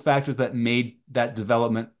multiple factors that made that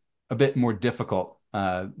development a bit more difficult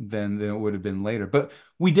than it would have been later. But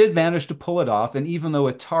we did manage to pull it off. And even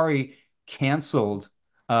though Atari canceled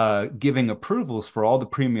giving approvals for all the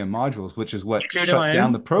premium modules, which is what shut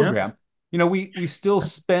down the Yeah. program, we still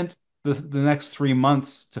spent the next 3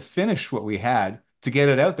 months to finish what we had to get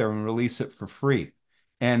it out there and release it for free.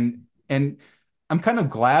 And I'm kind of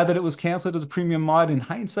glad that it was canceled as a premium mod in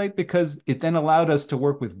hindsight, because it then allowed us to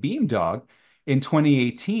work with Beamdog in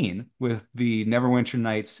 2018 with the Neverwinter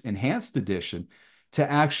Nights Enhanced Edition to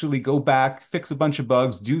actually go back, fix a bunch of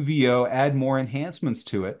bugs, do VO, add more enhancements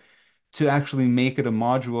to it to actually make it a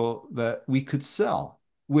module that we could sell,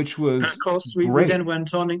 which And of was course, we then great.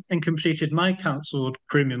 went on and completed my cancelled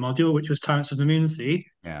premium module, which was Tyrants of the Moonsea.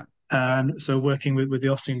 Yeah. And so working with the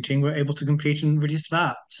Ossian team, we're able to complete and release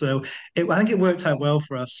that. So I think it worked out well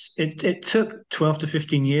for us. It took 12 to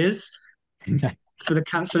 15 years for the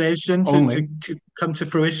cancellation Only. to come to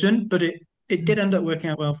fruition, but it did end up working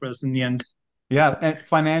out well for us in the end. Yeah, and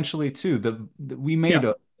financially too. We made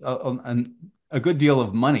Yeah. a good deal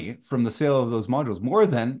of money from the sale of those modules, more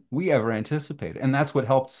than we ever anticipated, and that's what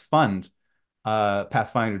helped fund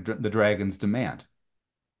Pathfinder: The Dragon's Demand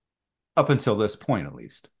up until this point, at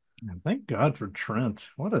least. Thank God for Trent.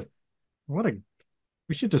 What a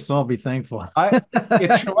we should just all be thankful. I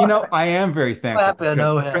am very thankful. Clap it,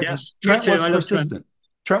 oh, Yes, Trent me too. was I love Trent. persistent.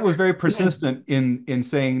 Trent was very persistent in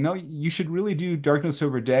saying, no, you should really do Darkness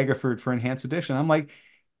Over Daggerford for Enhanced Edition. I'm like,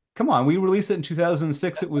 come on, we released it in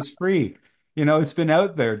 2006. It was free. It's been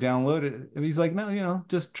out there, download it. And he's like, no,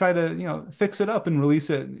 just try to, fix it up and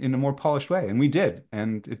release it in a more polished way. And we did,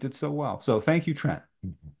 and it did so well. So thank you, Trent.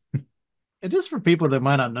 And just for people that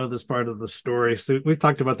might not know this part of the story, so we've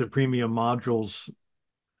talked about the premium modules.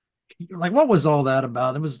 Like, what was all that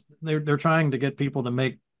about? It was they're trying to get people to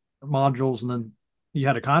make modules, and then you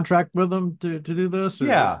had a contract with them to do this? Or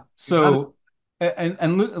Yeah. So,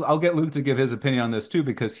 and Luke, I'll get Luke to give his opinion on this too,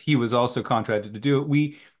 because he was also contracted to do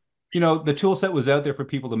it. The tool set was out there for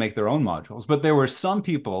people to make their own modules, but there were some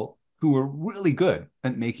people who were really good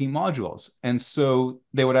at making modules. And so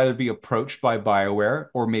they would either be approached by BioWare,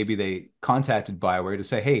 or maybe they contacted BioWare to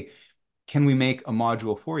say, hey, can we make a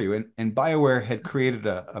module for you? And BioWare had created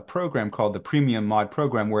a program called the Premium Mod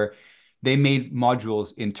Program, where they made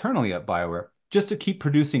modules internally at BioWare just to keep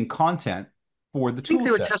producing content for the I think tool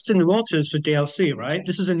they were set. testing the waters for DLC, right?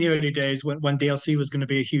 This is in the early days when DLC was going to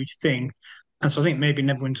be a huge thing. And so I think maybe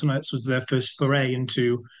Neverwinter Nights was their first foray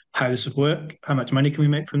into how this would work. How much money can we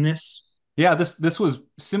make from this? Yeah, this was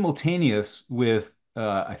simultaneous with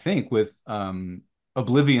I think with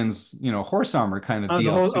Oblivion's horse armor kind of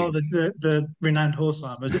DLC. The renowned horse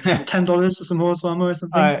armor. Is it $10 for some horse armor or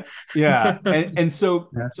something? Yeah, and so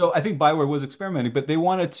Yeah. so I think BioWare was experimenting, but they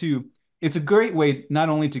wanted to. It's a great way not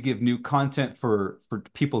only to give new content for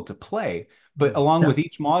people to play, but along with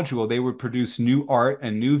each module, they would produce new art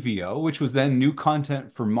and new VO, which was then new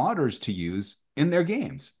content for modders to use in their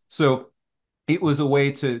games. So it was a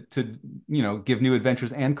way to give new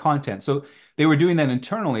adventures and content. So they were doing that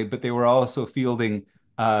internally, but they were also fielding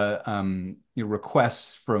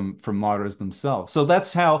requests from modders themselves. So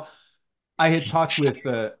that's how I had talked with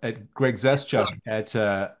at Greg Zeschuk at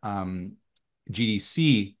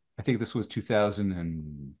GDC. I think this was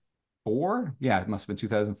 2004. Yeah, it must have been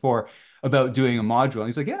 2004, about doing a module. And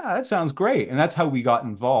he's like, yeah, that sounds great. And that's how we got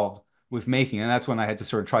involved with making. And that's when I had to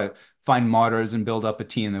sort of try to find modders and build up a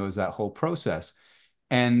team. There was that whole process.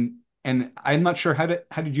 And I'm not sure, how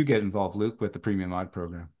did you get involved, Luke, with the Premium Mod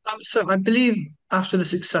program? So I believe after the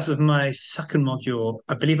success of my second module,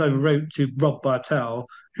 I believe I wrote to Rob Bartel,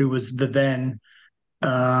 who was the then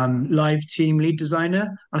live team lead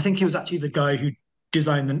designer. I think he was actually the guy who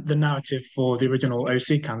designed the narrative for the original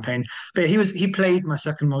OC campaign. But he played my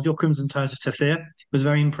second module, Crimson Ties of Tethir. Was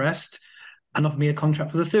very impressed. and offered me a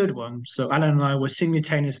contract for the third one. So Alan and I were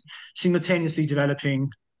simultaneously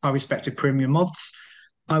developing our respective premium mods.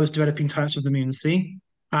 I was developing Tyrants of the Moon Sea.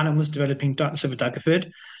 Alan was developing Darkness over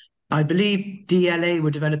Daggerford. I believe DLA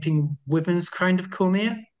were developing Wyvern's Kind of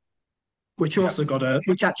Cormier, which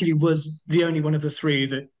actually was the only one of the three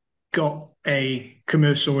that got a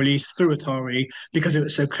commercial release through Atari because it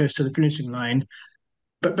was so close to the finishing line.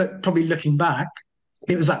 But probably looking back,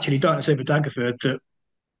 it was actually Darkness over Daggerford that,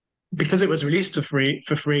 because it was released for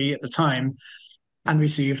free at the time and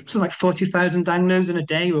received something like 40,000 downloads in a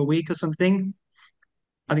day or a week or something.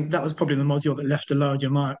 I think that was probably the module that left a larger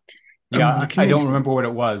mark among the Yeah, I don't community. remember what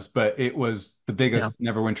it was, but it was the Yeah. biggest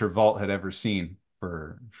Neverwinter Vault had ever seen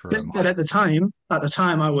for a But mod. at the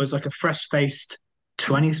time, I was like a fresh-faced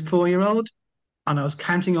 24-year-old, and I was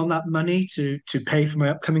counting on that money to pay for my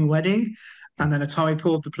upcoming wedding. And then Atari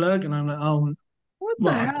pulled the plug, and I'm like, oh, What the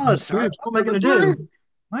well, hell, I'm Atari? screwed. What am I going to do?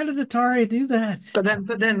 Why did Atari do that?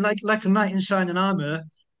 But then, like a knight in shining armor,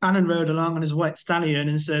 Alan rode along on his white stallion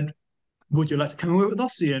and said, "Would you like to come and work with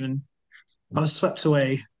Ossian?" And I was swept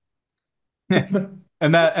away.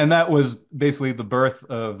 And that was basically the birth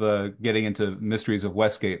of the getting into Mysteries of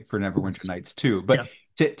Westgate for Neverwinter Nights 2. Yeah,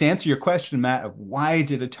 But to answer your question, Matt, of why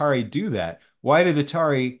did Atari do that? Why did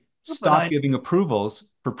Atari But stop giving approvals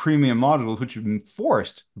for premium modules, which had been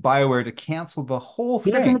forced BioWare to cancel the whole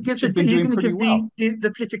you're going to thing, give which had been you're doing going to pretty give the, well? the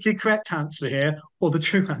the politically correct answer here or the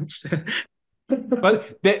true answer.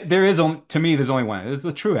 But there is only, to me, there's only one. Is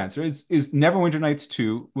the true answer is Neverwinter Nights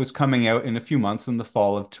 2 was coming out in a few months in the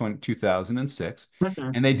fall of 2006, Okay.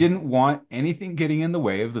 and they didn't want anything getting in the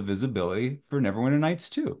way of the visibility for Neverwinter Nights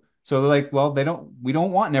 2. So they're like, well, we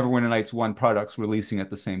don't want Neverwinter Nights 1 products releasing at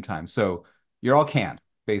the same time. So you're all canned,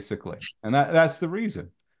 basically. And that's the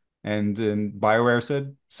reason. And BioWare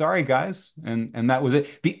said, sorry, guys. And that was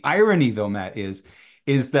it. The irony, though, Matt, is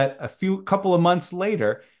that couple of months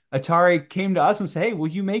later, Atari came to us and said, "Hey, will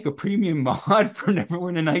you make a premium mod for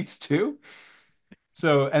Neverwinter Nights 2?"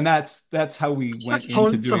 So, and that's how we went into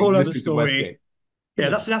It's a doing whole other Mysteries of story. Westgate. It Yeah,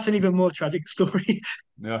 was, that's an even more tragic story.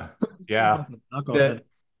 yeah, Sounds yeah. like a knucklehead.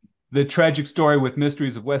 The tragic story with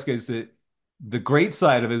Mysteries of Westgate is that the great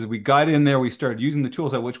side of it is we got in there, we started using the tool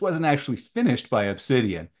set, which wasn't actually finished by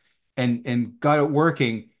Obsidian, and got it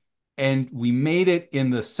working. And we made it in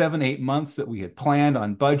the 7, 8 months that we had planned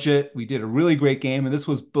on budget. We did a really great game, and this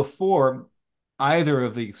was before either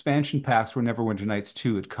of the expansion packs for Neverwinter Nights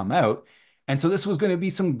 2 had come out. And so this was going to be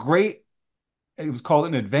some great, it was called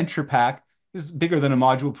an adventure pack. This is bigger than a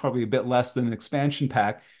module, probably a bit less than an expansion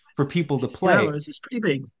pack for people to play. Hours, it's pretty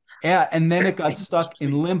big. Yeah, and then it got stuck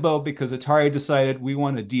in limbo because Atari decided we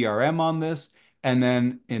want a DRM on this. And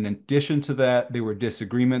then in addition to that, there were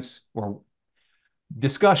disagreements or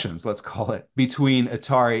discussions, let's call it, between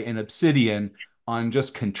Atari and Obsidian on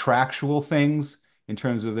just contractual things in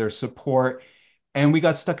terms of their support. And we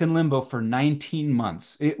got stuck in limbo for 19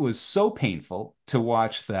 months. It was so painful to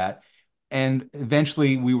watch that. And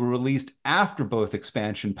eventually we were released after both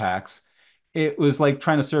expansion packs. It was like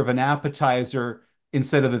trying to serve an appetizer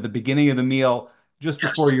instead of at the beginning of the meal, just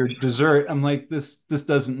before Yes. your dessert. I'm like, this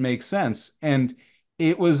doesn't make sense. And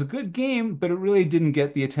it was a good game, but it really didn't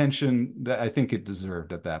get the attention that I think it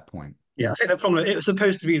deserved at that point. Yeah, I think the problem, it was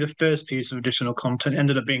supposed to be the first piece of additional content,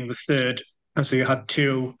 ended up being the third. And so you had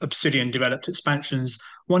two Obsidian developed expansions,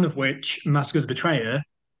 one of which, Mask of the Betrayer,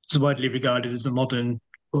 is widely regarded as a modern,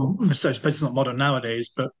 well, so I suppose it's not modern nowadays,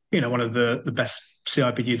 but one of the best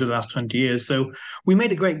CRPGs of the last 20 years. So we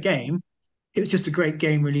made a great game. It was just a great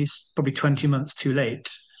game released probably 20 months too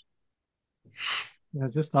late. Yeah,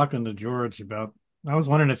 just talking to George about. I was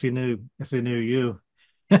wondering if he knew you,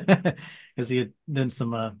 because he had done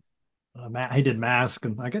some he did Mask,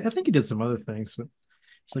 and I think he did some other things. But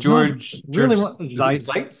it's like, no, really George, want is it Zeitz.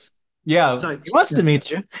 Zeitz? Yeah. So, He wants yeah. to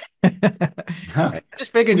meet you. I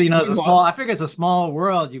just figured, We, it's we a small. I figure it's a small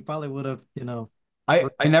world. You probably would have,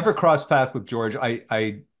 I never crossed paths with George.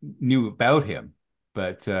 I knew about him,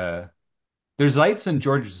 but there's Zeitz and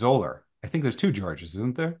George Zoller. I think there's two Georges,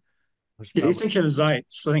 isn't there? Yeah, you think of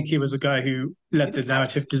Zeitz. I think he was a guy who led the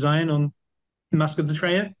narrative design on Mask of the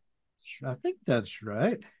Betrayer. I think that's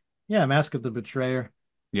right. Yeah, Mask of the Betrayer.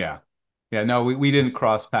 Yeah. Yeah, no, we didn't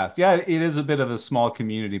cross paths. Yeah, it is a bit of a small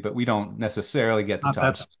community, but we don't necessarily get to Not talk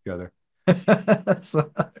that's to each other.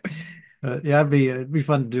 so. Yeah, it'd be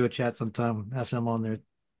fun to do a chat sometime. Have some on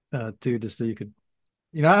there too, just so you could.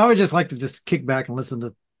 I always just like to just kick back and listen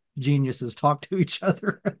to geniuses talk to each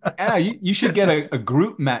other. Yeah, you should get a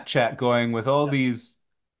group mat chat going with all these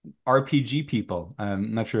RPG people.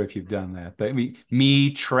 I'm not sure if you've done that, but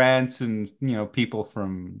me, Trent, and people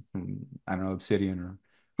from I don't know, Obsidian or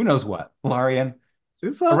who knows what, Larian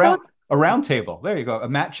This is what I'm around talking A round table. There you go. A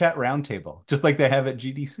Matt Chat round table, just like they have at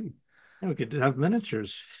GDC. Yeah, we could have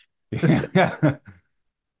miniatures. Yeah.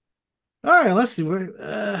 All right, let's see. We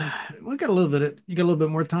got a little bit. You got a little bit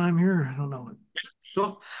more time here. I don't know.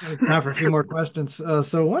 Sure. Got time for a few more questions.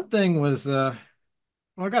 So one thing was, well,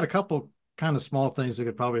 I got a couple kind of small things. We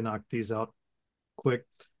could probably knock these out quick.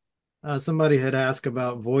 Somebody had asked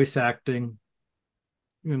about voice acting.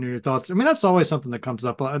 Your thoughts. I mean, that's always something that comes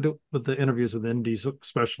up. I do with the interviews with indies,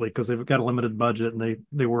 especially because they've got a limited budget and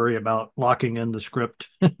they worry about locking in the script.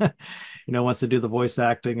 Once they do the voice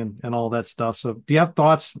acting and all that stuff. So, do you have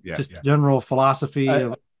thoughts? Just general philosophy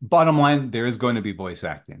of... Bottom line, there is going to be voice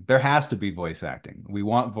acting. There has to be voice acting. We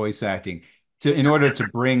want voice acting in order to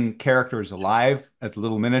bring characters alive as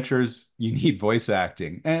little miniatures. You need voice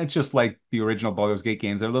acting, and it's just like the original Baldur's Gate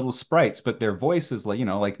games. They're little sprites, but their voices,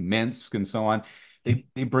 like Minsk and so on.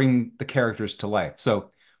 They bring the characters to life.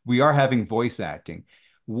 So we are having voice acting.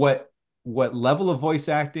 What level of voice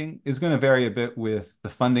acting is going to vary a bit with the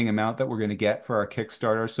funding amount that we're going to get for our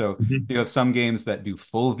Kickstarter. So you have some games that do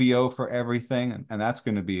full VO for everything, and that's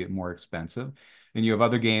going to be more expensive. And you have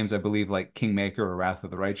other games, I believe, like Kingmaker or Wrath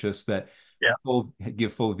of the Righteous, that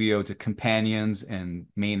give full VO to companions and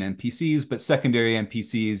main NPCs, but secondary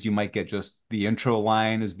NPCs, you might get just the intro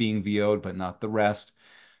line is being VO'd, but not the rest.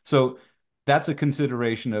 So that's a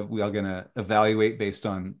consideration of we are going to evaluate based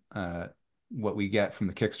on what we get from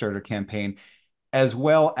the Kickstarter campaign, as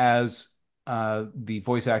well as the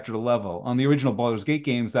voice actor level. On the original Baldur's Gate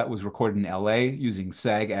games, that was recorded in LA using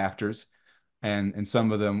SAG actors, and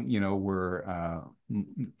some of them, were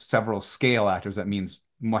several scale actors. That means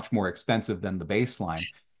much more expensive than the baseline.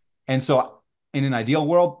 And so in an ideal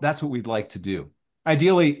world, that's what we'd like to do.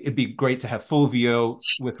 Ideally, it'd be great to have full VO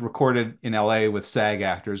with recorded in LA with SAG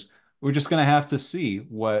actors. We're just going to have to see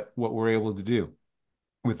what we're able to do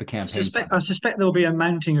with the campaign. I suspect there'll be a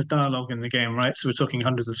mounting of dialogue in the game, right? So we're talking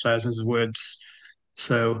hundreds of thousands of words.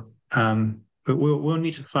 So, but we'll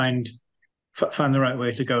need to find the right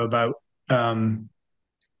way to go about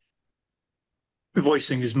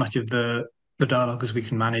voicing as much of the dialogue as we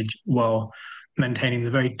can manage, while maintaining the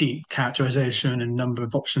very deep characterization and number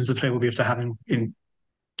of options the player will be able to have in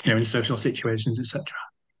social situations, etc.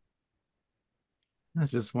 I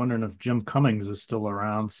was just wondering if Jim Cummings is still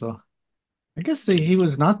around. So I guess he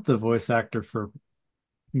was not the voice actor for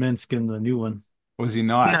Minsk in the new one. Was he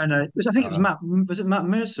not? No. I think it was Matt. Was it Matt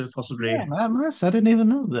Mercer, possibly? Yeah, Matt Mercer. I didn't even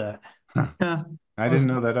know that. Yeah. I didn't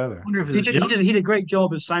know that either. He did a great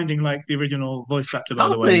job of sounding like the original voice actor, by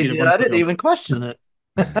the way. I didn't job. even question it.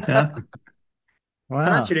 Yeah. Wow. And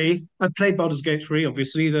actually, I played Baldur's Gate 3.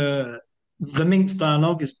 Obviously, the Minx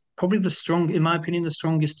dialogue is probably in my opinion, the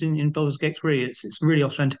strongest in Baldur's Gate 3. It's really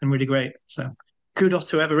authentic and really great. So kudos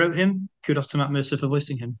to whoever wrote him. Kudos to Matt Mercer for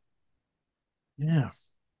voicing him. Yeah.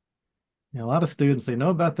 A lot of students, they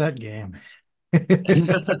know about that game.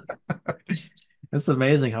 It's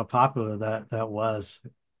amazing how popular that was.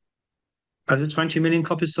 Was it 20 million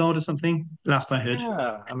copies sold or something? Last I heard.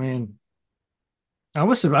 Yeah, I mean,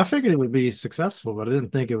 I figured it would be successful, but I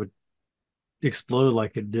didn't think it would explode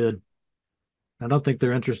like it did. I don't think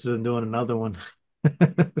they're interested in doing another one.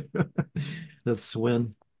 That's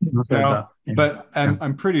Swin. No, but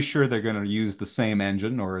I'm pretty sure they're going to use the same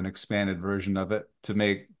engine or an expanded version of it to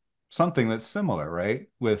make something that's similar, right?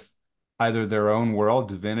 With either their own world,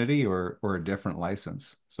 Divinity, or a different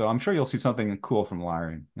license. So I'm sure you'll see something cool from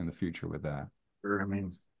Lyring in the future with that. Sure. I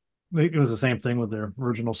mean, it was the same thing with their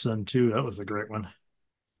original Sin too. That was a great one.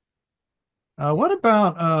 What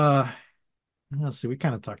about let's see, we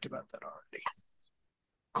kind of talked about that already.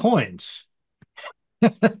 Coins.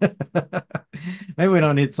 Maybe we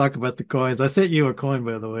don't need to talk about the coins. I sent you a coin,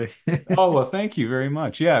 by the way. Oh, well, thank you very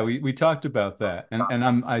much. Yeah, we talked about that,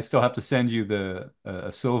 and I still have to send you the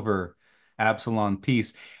a silver Absalom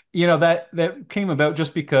piece. That came about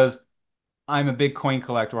just because I'm a big coin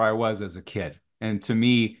collector. I was as a kid, and to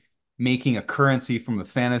me, making a currency from a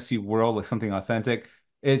fantasy world, like something authentic,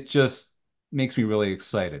 it just makes me really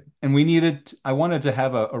excited. And I wanted to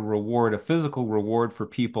have a reward, a physical reward for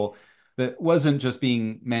people that wasn't just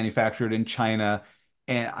being manufactured in China.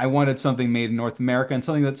 And I wanted something made in North America and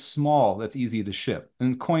something that's small, that's easy to ship.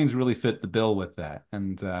 And coins really fit the bill with that.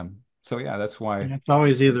 And so, yeah, that's why. And it's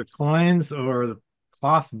always either coins or the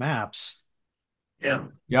cloth maps. Yeah.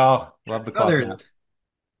 Yeah, love the cloth maps. Is.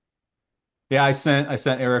 Yeah, I sent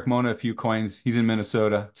Eric Mona a few coins. He's in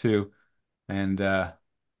Minnesota too. And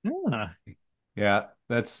yeah,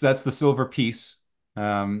 that's the silver piece.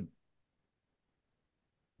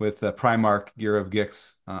 With Primarch Gear of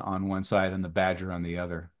Gix on one side and the Badger on the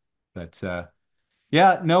other. But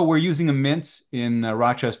Yeah, no, we're using a mint in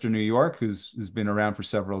Rochester, New York, who's been around for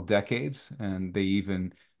several decades, and they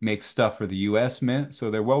even make stuff for the U.S. Mint, so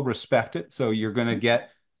they're well respected. So you're going to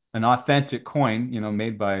get an authentic coin,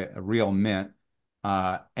 made by a real mint,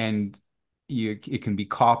 and it can be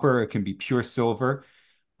copper, it can be pure silver.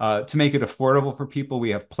 To make it affordable for people,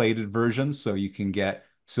 we have plated versions, so you can get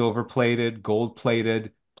silver plated, gold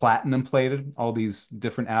plated, platinum plated, all these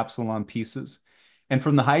different Absalom pieces. And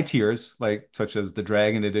from the high tiers, like such as the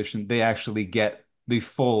Dragon Edition, they actually get the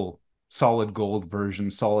full solid gold version,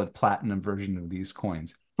 solid platinum version of these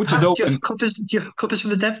coins, which is Do you open. have copies? Do you have copies for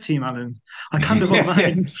the dev team, Alan? I kind of want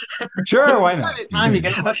mine. Sure, why By not? the time you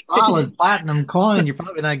get a solid platinum coin, you're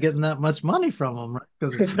probably not getting that much money from them, right?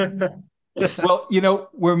 'Cause Well,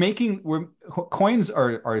 coins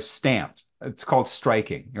are stamped. It's called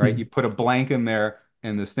striking, right? You put a blank in there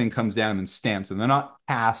and this thing comes down and stamps, and they're not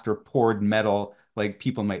cast or poured metal like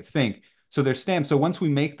people might think. So they're stamped. So once we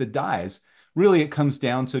make the dies, really it comes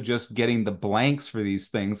down to just getting the blanks for these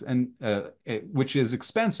things, and which is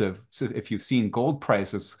expensive. So if you've seen gold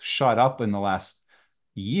prices shot up in the last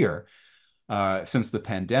year, since the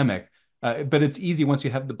pandemic, but it's easy once you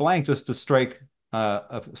have the blank just to strike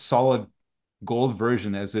a solid gold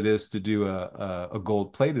version as it is to do a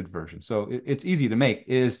gold plated version. So it's easy to make.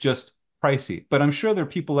 It is just pricey, but I'm sure there are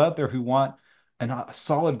people out there who want a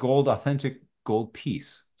solid gold, authentic gold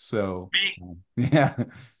piece. So yeah.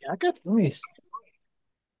 Yeah, I got let me.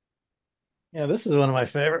 Yeah, this is one of my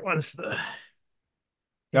favorite ones.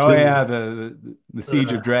 Oh yeah, the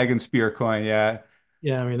Siege of Dragon Spear coin. Yeah.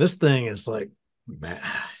 Yeah, I mean this thing is like, man,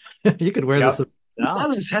 you could wear this Yep. That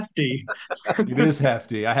looks hefty. It is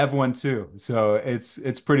hefty. I have one too, so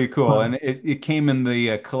it's pretty cool. And it came in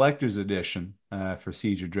the collector's edition for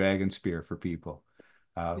Siege of Dragonspear for people,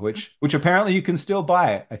 which apparently you can still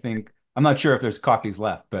buy. I think I'm not sure if there's copies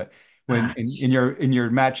left, but when in your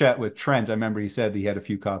match chat with Trent, I remember he said he had a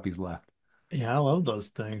few copies left. Yeah, I love those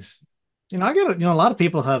things. I get it. A lot of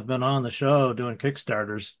people have been on the show doing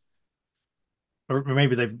Kickstarters, or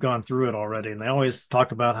maybe they've gone through it already, and they always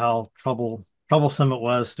talk about how troublesome it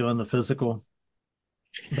was doing the physical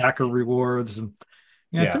backer rewards. And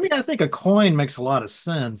to me, I think a coin makes a lot of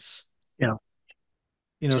sense. Yeah.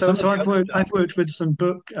 Some So I've worked with some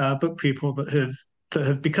book people that have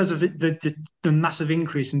because of the massive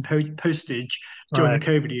increase in postage during the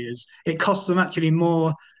COVID years, it costs them actually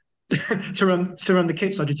more to run the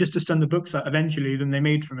Kickstarter just to send the books out eventually than they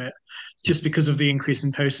made from it, just because of the increase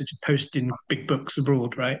in postage posting big books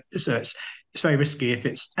abroad, right? So it's very risky if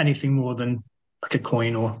it's anything more than like a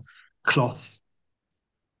coin or cloth.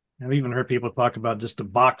 I've even heard people talk about just a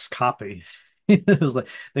box copy. It was like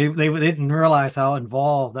they didn't realize how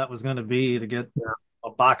involved that was going to be to get a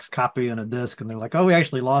box copy and a disc, and they're like, "Oh, we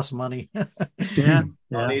actually lost money." Yeah,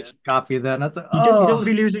 Need a copy of that. And I thought, you don't want to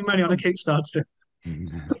be losing money on a Kickstarter.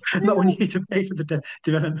 Not when you need to pay for the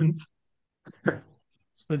development.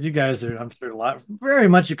 But you guys are, I'm sure, very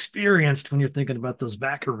much experienced when you're thinking about those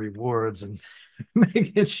backer rewards and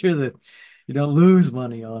making sure that you don't lose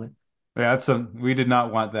money on it. Yeah, we did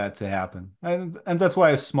not want that to happen, and that's why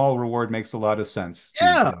a small reward makes a lot of sense.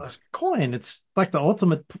 Yeah, coin. It's like the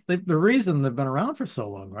ultimate. The reason they've been around for so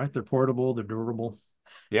long, right? They're portable. They're durable.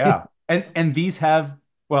 Yeah, and these have,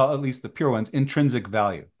 well, at least the pure ones, intrinsic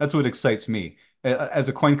value. That's what excites me. As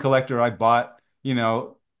a coin collector, I bought,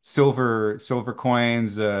 silver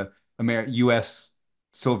coins, U.S.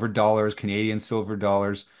 silver dollars, Canadian silver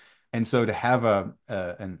dollars, and so to have a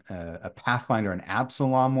Pathfinder, an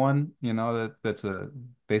Absalom one, that's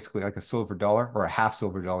basically like a silver dollar or a half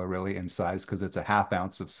silver dollar really in size because it's a half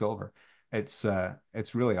ounce of silver. It's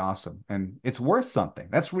really awesome and it's worth something.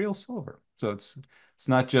 That's real silver. So it's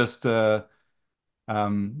not just it's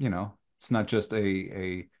not just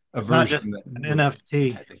a It's not just version an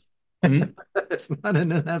NFT. It's not an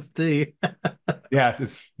NFT. Yes,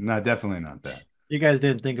 it's not definitely not that. You guys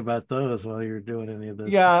didn't think about those while you were doing any of this.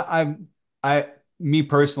 Yeah, me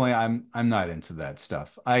personally, I'm not into that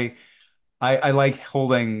stuff. I like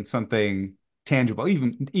holding something tangible,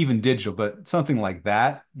 even digital, but something like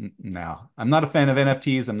that. No, I'm not a fan of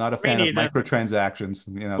NFTs. I'm not a fan of microtransactions.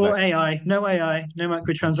 Or AI, no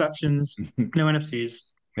microtransactions, no NFTs.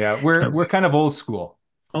 Yeah, we're kind of old school.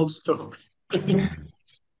 Old school.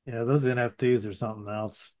 Yeah, those NFTs are something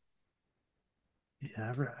else.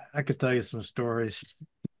 Yeah, I could tell you some stories.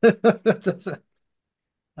 Okay,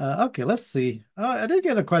 let's see. I did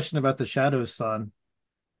get a question about the Shadow Sun.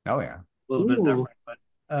 Oh yeah, a little bit different, but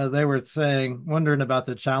they were wondering about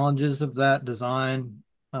the challenges of that design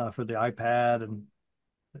for the iPad, and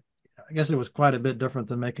I guess it was quite a bit different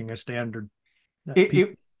than making a standard.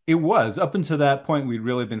 It It was up until that point, we'd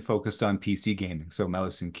really been focused on PC gaming, so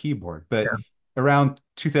mouse and keyboard. But around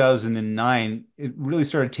 2009, it really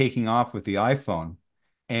started taking off with the iPhone.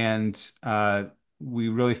 And we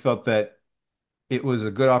really felt that it was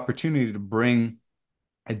a good opportunity to bring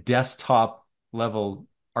a desktop level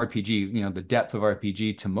RPG, the depth of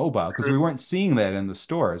RPG to mobile, because we weren't seeing that in the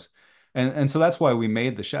stores. And so that's why we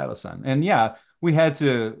made the Shadow Sun. And yeah, we had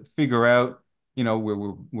to figure out,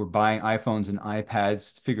 we're buying iPhones and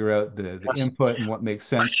iPads to figure out the input and what makes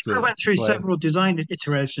sense I to went through play. several design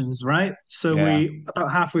iterations, right? So Yeah. we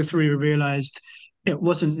about halfway through we realized it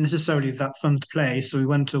wasn't necessarily that fun to play. So we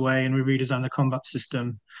went away and we redesigned the combat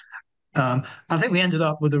system. I think we ended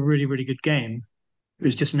up with a really, really good game. It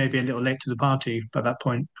was just maybe a little late to the party by that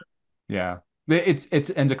point. Yeah. It's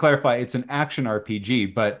and to clarify, it's an action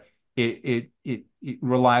RPG, but it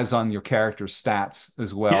relies on your character's stats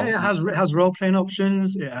as Yeah, well. it has role playing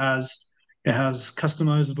options. It has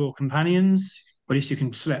customizable companions. Or at least you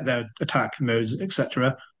can select their attack modes,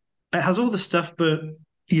 etc. It has all the stuff that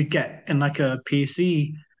you'd get in like a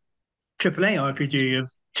PC AAA RPG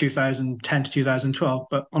of 2010 to 2012,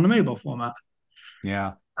 but on a mobile format.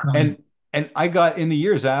 Yeah. Um, And I got in the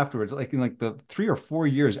years afterwards, like in like the 3 or 4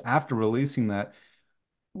 years after releasing that,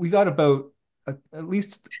 we got about at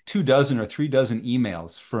least 2 dozen or 3 dozen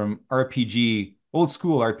emails from old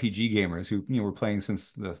school RPG gamers who were playing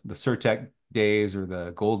since the Surtec days or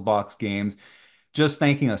the Gold Box games, just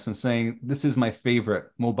thanking us and saying this is my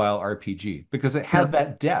favorite mobile RPG because it yeah. had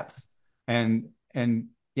that depth and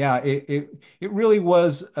yeah, it really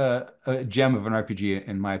was a gem of an RPG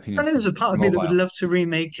in my opinion And for there's a part of me that would mobile. love to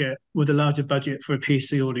remake it with a larger budget for a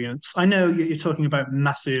PC audience. I know you're talking about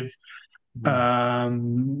massive, a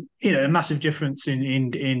massive difference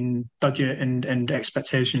in budget and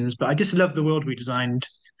expectations, but I just love the world we designed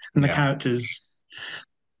and the Yeah. characters.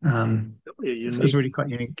 It was Unique. really quite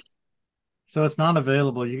unique. So it's not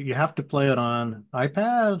available. You have to play it on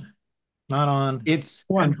iPad, not on It's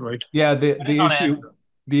Or Android. Yeah, it is on Android.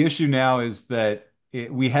 the issue now is that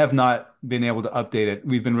we have not been able to update it.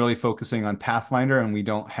 We've been really focusing on Pathfinder, and we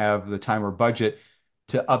don't have the time or budget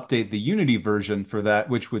to update the Unity version for that,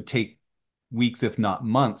 which would take weeks, if not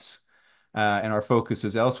months. And our focus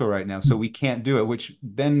is elsewhere right now, so we can't do it, which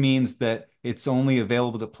then means that it's only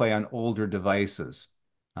available to play on older devices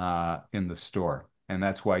in the store. And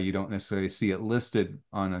that's why you don't necessarily see it listed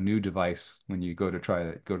on a new device when you go to try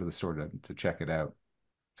to go to the store to check it out.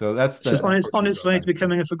 So that's It's just the on unfortunate its way to drawback.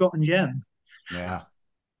 becoming a forgotten gem. Yeah,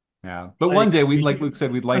 yeah. But one Like day We like should Luke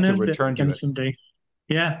said, we'd like to unearth it return to again it. someday.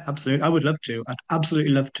 Yeah, absolutely. I would love to. I'd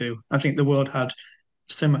absolutely love to. I think the world had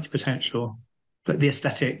so much potential, but the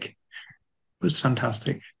aesthetic was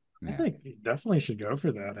fantastic. I Yeah. think you definitely should go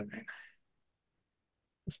for that. I mean,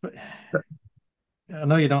 I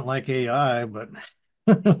know you don't like AI, but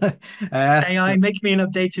I asked, AI, make me an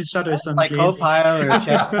updated Shadow Sun, like please. Copilot or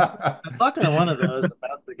Chat. I was talking to one of those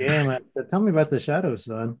about the game. I said, "Tell me about the Shadow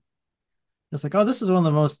Sun." It's like, "Oh, this is one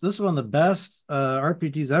of the best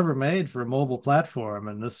RPGs ever made for a mobile platform,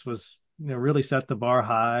 and this was, really set the bar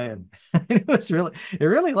high, and it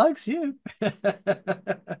really likes you."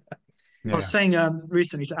 I was Yeah. saying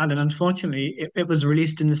recently to Alan, unfortunately, it was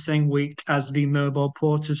released in the same week as the mobile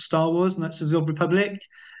port of Star Wars, and that's of the Old Republic.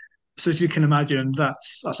 So as you can imagine,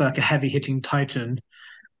 that's like a heavy hitting titan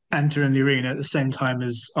entering the arena at the same time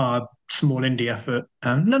as our small indie effort.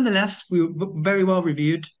 Nonetheless, we were very well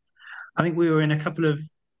reviewed. I think we were in a couple of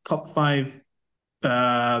top five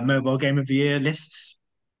mobile game of the year lists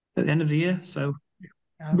at the end of the year. So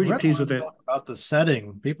I've really read a pleased lot of with it. stuff about the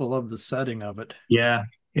setting. People love the setting of it. Yeah,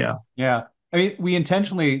 yeah. Yeah. I mean, we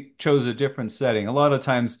intentionally chose a different setting. A lot of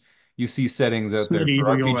times you see settings out It's there for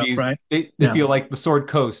medieval Europe, RPGs, right? they Yeah, feel like the Sword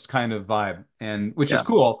Coast kind of vibe, and which is yeah.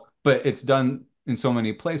 cool, but it's done in so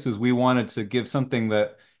many places. We wanted to give something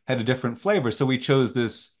that had a different flavor. So we chose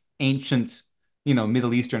this ancient,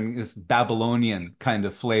 Middle Eastern, this Babylonian kind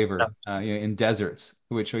of Yeah. flavor in deserts,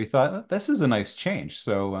 which we thought this is a nice change.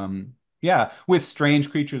 So yeah, with strange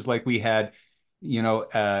creatures like we had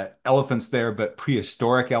elephants there, but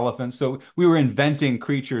prehistoric elephants. So we were inventing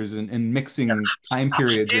creatures and mixing time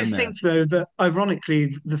periods Do you in think, there. though, that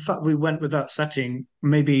ironically, the fact we went with that setting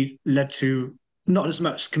maybe led to not as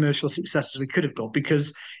much commercial success as we could have got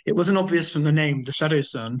because it wasn't obvious from the name, the Shadow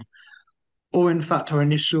Sun, or in fact our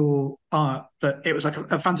initial art that it was like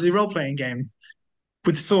a fantasy role-playing game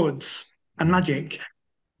with swords and Yeah. magic.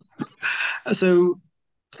 So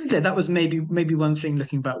yeah, that was maybe one thing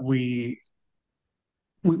looking back we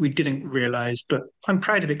didn't realize, but I'm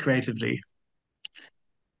proud of it creatively.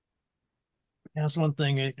 That's one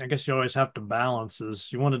thing I guess you always have to balance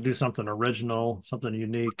is you want to do something original, something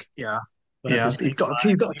unique, Yeah. But at the same you've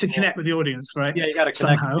time, got to connect with the audience, right? yeah, you got to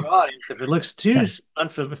connect Somehow. with the audience. If it looks too,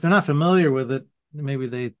 if they're not familiar with it, maybe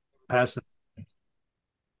they pass it,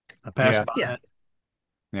 pass Yeah, by Yeah. it.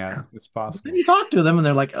 yeah, it's But possible. then you talk to them and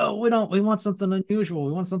they're like, "Oh, we want something unusual.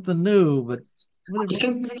 We want something new." But They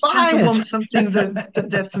tend buy to it. want something that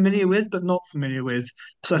they're familiar with, but not familiar with.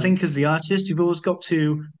 So I think as the artist, you've always got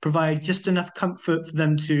to provide just enough comfort for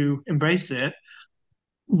them to embrace it,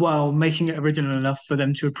 while making it original enough for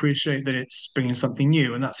them to appreciate that it's bringing something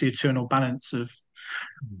new. And that's the eternal balance of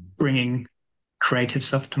bringing creative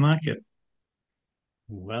stuff to market.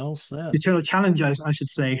 Well The said. eternal challenge, I should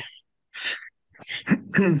say.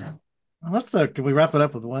 Let's can we wrap it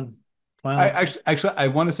up with one I final? actually I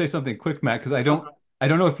want to say something quick, Matt, because I don't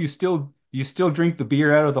know if you still drink the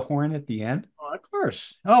beer out of the horn at the end. Oh, of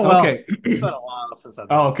course. Oh well, Okay. it's been a while since I've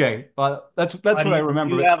done Oh, it. okay. Well, that's Why what I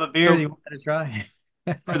remember. do you But have a beer so you want to try?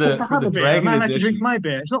 I for have the a beer. I Dragon might like to drink edition. my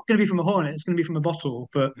beer. It's not going to be from a hornet. It's going to be from a bottle.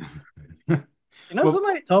 But You know, Well,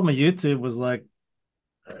 somebody told me YouTube was like,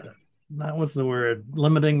 not what's the word,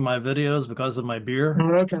 limiting my videos because of my beer.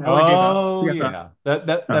 okay, I won't do that. oh Forget that.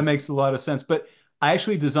 yeah, that makes a lot of sense. But I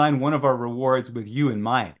actually designed one of our rewards with you in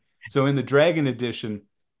mind. So in the Dragon edition,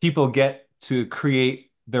 people get to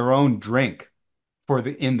create their own drink for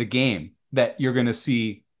the in the game that you're going to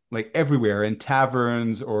see like everywhere in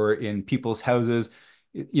taverns or in people's houses.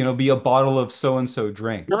 You know, be a bottle of so and so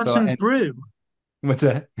drink. So Johnson's and Brew. what's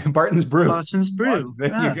that? Barton's Brew. Barton's Brew. There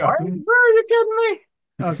you Ah. go. Are you kidding me?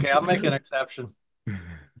 Okay, I'll make an exception.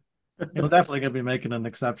 You're definitely gonna be making an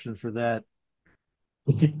exception for that.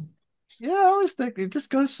 Yeah, I always think it just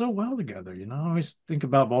goes so well together. You know, I always think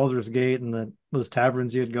about Baldur's Gate and those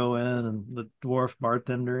taverns you'd go in and the dwarf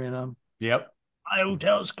bartender. You know, Yep. my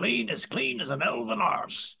hotel's clean as an elven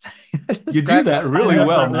arse. You do that really I love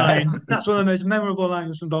well, that Matt. line. That's one of the most memorable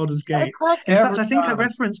lines from Baldur's I Gate. crack In fact, every I think I time.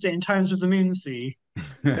 referenced it in Times of the Moonsea.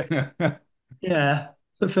 Yeah,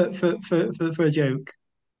 for a joke.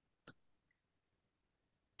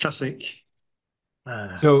 Classic.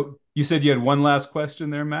 So you said you had one last question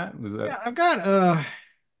there, Matt? Was that? Yeah, I've got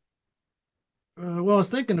well, I was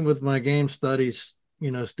thinking with my game studies, you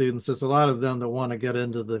know, students, there's a lot of them that want to get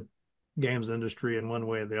into the games industry in one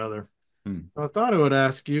way or the other. Hmm. So I thought I would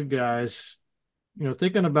ask you guys, you know,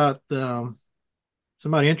 thinking about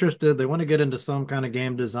somebody interested, they want to get into some kind of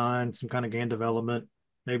game design, some kind of game development.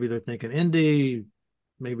 Maybe they're thinking indie,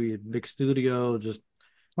 maybe a big studio. Just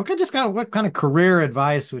what kind of career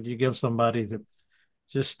advice would you give somebody that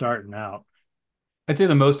just starting out? I'd say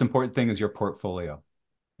the most important thing is your portfolio.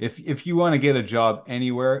 If you want to get a job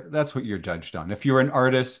anywhere, that's what you're judged on. If you're an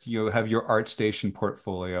artist, you have your ArtStation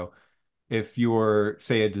portfolio. If you're,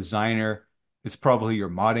 say, a designer, it's probably your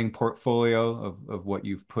modding portfolio of what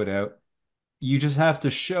you've put out. You just have to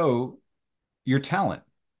show your talent,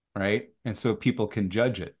 right? And so people can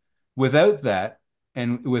judge it. Without that,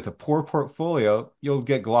 and with a poor portfolio, you'll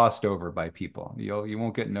get glossed over by people. You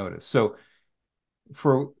won't get noticed. So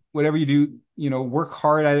for whatever you do, you know, work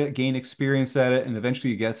hard at it, gain experience at it, and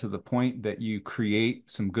eventually you get to the point that you create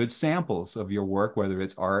some good samples of your work, whether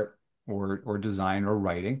it's art or design or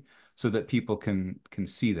writing, so that people can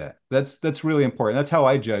see that. That's really important. That's how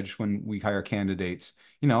I judge when we hire candidates.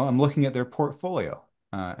 You know, I'm looking at their portfolio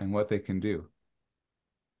and what they can do.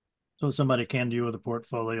 So somebody can do with a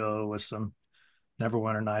portfolio with some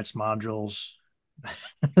Neverwinter Nights modules.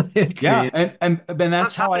 Yeah, and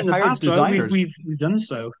that's how I happened in the hired past, right? designers. We've done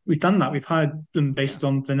so. We've done that. We've hired them based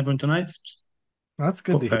on the Neverwinter Nights That's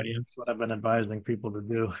good to hear. portfolio. That's what I've been advising people to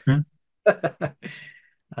do.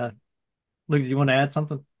 Yeah. Luke, do you want to add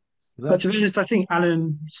something to But that? to be honest, I think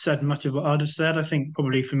Alan said much of what I'd have said. I think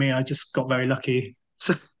probably for me, I just got very lucky.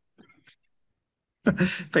 So,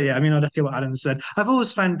 but yeah, I mean, I'd echo what Alan said. I've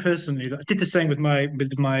always found personally that I did the same with my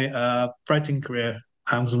writing career.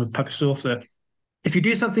 I was a published author. If you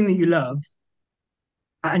do something that you love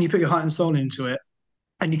and you put your heart and soul into it,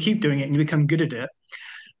 and you keep doing it and you become good at it,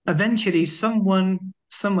 eventually someone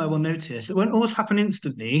somewhere will notice. It won't always happen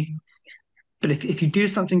instantly, but if you do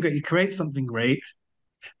something great, you create something great,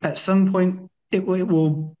 at some point it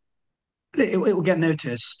will get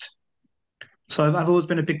noticed. So I've always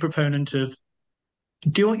been a big proponent of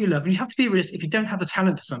do what you love. And you have to be realistic. If you don't have the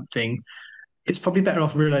talent for something, it's probably better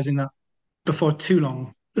off realizing that before too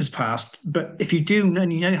long has passed. But if you do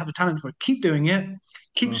and you know you have the talent for it, keep doing it,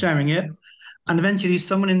 keep sharing it, and eventually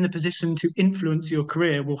someone in the position to influence your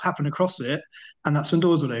career will happen across it, and that's when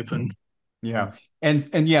doors will open. Yeah. And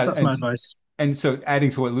yeah, So that's my advice. and so adding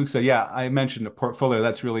to what Luke said, yeah, I mentioned a portfolio,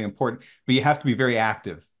 that's really important, but you have to be very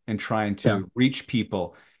active in trying Yeah. to reach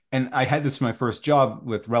people. And I had this in my first job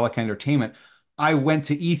with Relic Entertainment. I went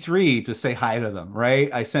to E3 to say hi to them,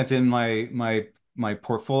 right? I sent in my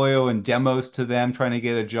portfolio and demos to them trying to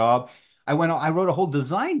get a job. I wrote a whole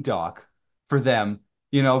design doc for them,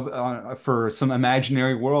 for some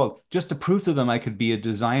imaginary world just to prove to them I could be a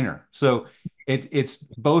designer. So it's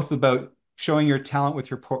both about showing your talent with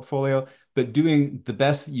your portfolio, but doing the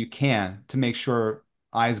best that you can to make sure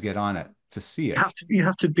eyes get on it to see it. You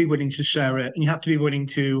have to be willing to share it, and you have to be willing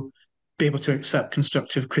to be able to accept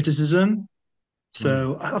constructive criticism. Mm.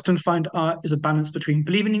 So I often find art is a balance between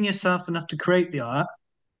believing in yourself enough to create the art,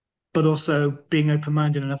 but also being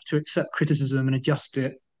open-minded enough to accept criticism and adjust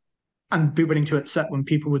it, and be willing to accept when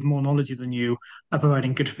people with more knowledge than you are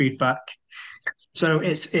providing good feedback. So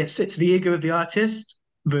it's the ego of the artist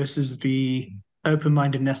versus the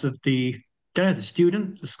open-mindedness of the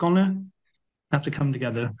student, the scholar, have to come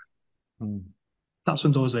together. Hmm. That's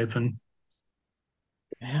when doors open.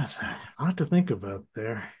 Yes, a lot to think about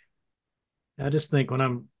there. I just think when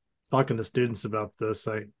I'm talking to students about this,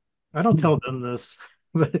 I don't tell them this,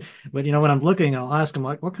 but when I'm looking, I'll ask them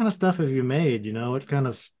like, what kind of stuff have you made? What kind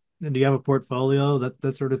of do you have a portfolio?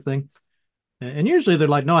 That sort of thing. And usually they're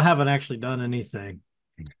like, no, I haven't actually done anything.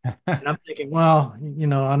 And I'm thinking, well,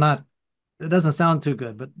 I'm not. It doesn't sound too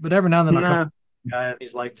good, but every now and then I'll come to No, a guy and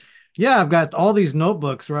he's like, yeah, I've got all these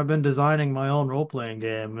notebooks where I've been designing my own role playing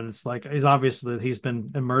game, and it's like he's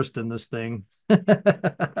been immersed in this thing.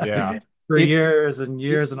 Yeah. For It's years and it,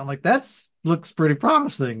 years, and I'm like, that's looks pretty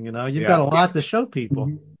promising. You've got yeah. a lot to show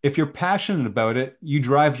people. If you're passionate about it, you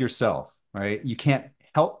drive yourself, right? You can't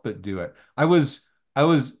help but do it. I was,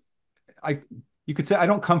 I, you could say I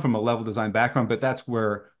don't come from a level design background, but that's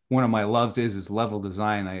where one of my loves is level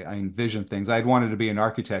design. I envision things. I'd wanted to be an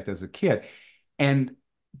architect as a kid. And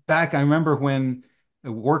back, I remember when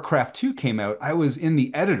Warcraft 2 came out, I was in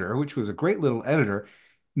the editor, which was a great little editor,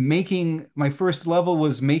 making my first level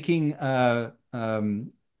was making I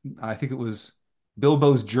think it was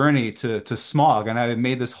Bilbo's journey to Smog, and I had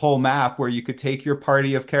made this whole map where you could take your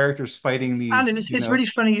party of characters fighting Alan, these, it's really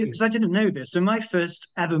funny because I didn't know this. So my first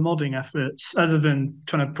ever modding efforts, other than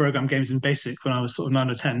trying to program games in BASIC when I was sort of 9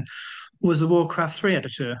 or 10, was the Warcraft 3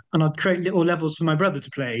 editor, and I'd create little levels for my brother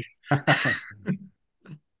to play. So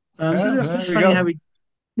Yeah, it's there you funny how go. we,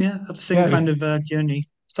 yeah, have the same Yeah, kind of journey,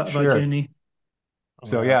 start of our sure. journey.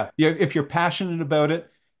 So Wow. yeah, if you're passionate about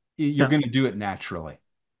it, you're Yeah, going to do it naturally.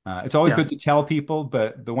 It's always yeah. good to tell people,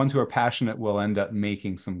 but the ones who are passionate will end up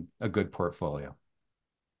making a good portfolio.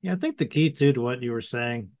 Yeah, I think the key too to what you were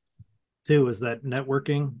saying too is that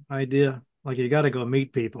networking idea. Like you got to go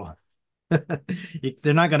meet people.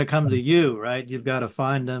 They're not going to come to you, right? You've got to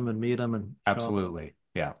find them and meet them and show them. Absolutely.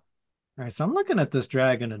 Yeah. All right, so I'm looking at this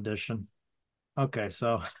Dragon Edition. Okay,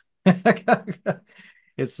 so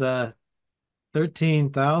it's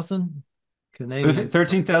 13,000 Canadian.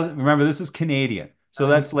 13,000. Remember, this is Canadian. So Uh,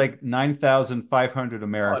 that's like 9,500 oh,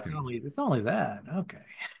 American. it's only that. Okay.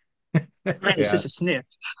 Right, it's Yeah. just a sniff.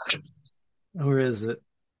 Where is it?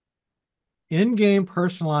 In-game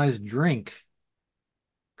personalized drink.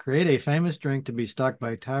 Create a famous drink to be stocked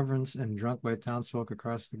by taverns and drunk by townsfolk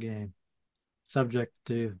across the game. Subject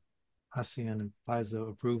to ASEAN and Paizo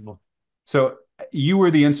approval. So you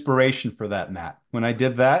were the inspiration for that, Matt. When I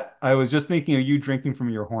did that, I was just thinking of you drinking from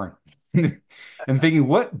your horn and thinking,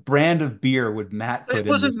 what brand of beer would Matt But put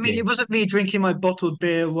in this it game? wasn't me drinking my bottled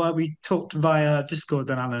beer while we talked via Discord,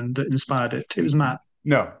 then Alan, that inspired it. It was Matt.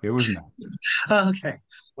 No, it was Matt. Oh, okay.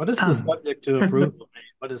 What is the Um, subject to approval mean?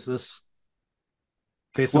 What is this?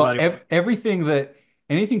 In case Well, somebody.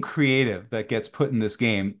 anything creative that gets put in this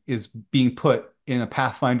game is being put in a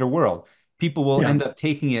Pathfinder world. People will yeah. end up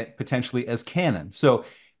taking it potentially as canon. So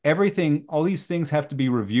all these things have to be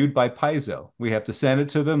reviewed by Paizo. We have to send it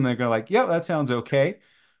to them. They're going to like, yeah, that sounds okay.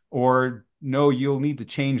 Or no, you'll need to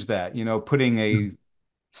change that. Putting a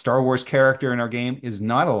Star Wars character in our game is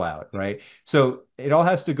not allowed, right? So it all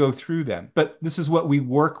has to go through them. But this is what we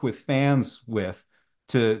work with fans with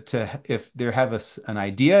to if they have an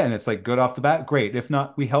idea and it's like good off the bat, great. If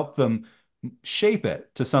not, we help them shape it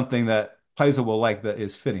to something that Paizo will like that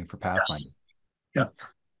is fitting for Yes. Pathfinder. Yeah.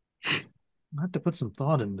 I have to put some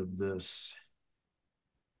thought into this.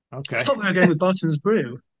 I Okay. thought we were going with Barton's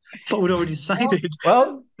Brew. I thought we'd already decided.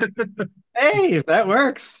 Well, Hey, if that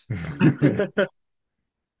works,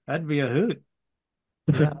 that'd be a hoot.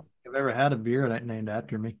 Yeah, if I've ever had a beer named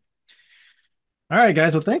after me. All right,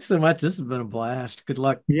 guys. Well, thanks so much. This has been a blast. Good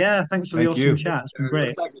luck. Yeah, thanks for the thank awesome you. chat. It's been It great.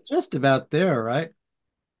 looks like it's just about there, right?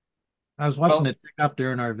 I was watching Well, it tick up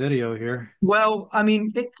there in our video here. Well, I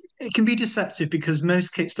mean, it can be deceptive because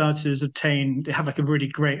most Kickstarters they have like a really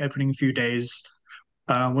great opening few days.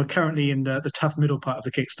 We're currently in the tough middle part of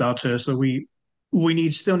the Kickstarter, so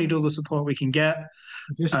we still need all the support we can get.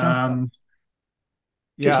 Just jumped up.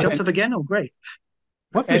 It's Yeah, jumped up again. Oh, great.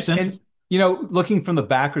 What and percentage? you know, looking from the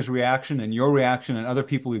backers' reaction and your reaction and other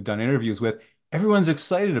people we've done interviews with, everyone's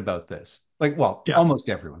excited about this. Like, well, Yeah. almost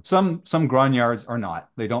everyone. Some grognards are not.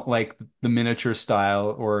 They don't like the miniature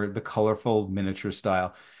style or the colorful miniature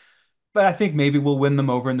style. But I think maybe we'll win them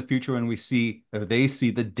over in the future when we see, or they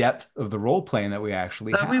see the depth of the role playing that we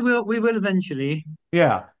actually have. We will eventually.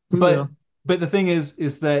 Yeah, We will. but the thing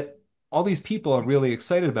is that all these people are really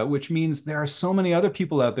excited about, which means there are so many other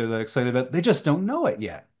people out there that are excited about. They just don't know it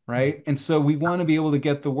yet, right? And so we want to be able to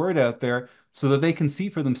get the word out there so that they can see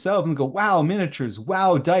for themselves and go, "Wow, miniatures!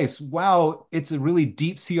 Wow, dice! Wow, it's a really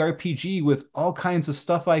deep CRPG with all kinds of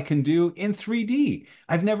stuff I can do in 3D.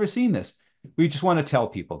 I've never seen this." We just want to tell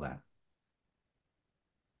people that.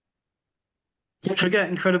 Don't forget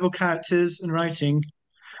incredible characters and writing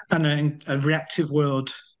and a reactive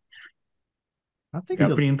world. I think Yeah,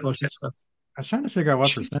 pretty important stuff. I was trying to figure out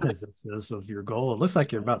what percentage this is of your goal. It looks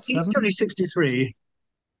like you're about It's 70. only 63.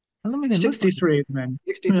 I mean, it looks like 63 men.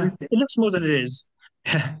 63. Yeah, it looks more than it is.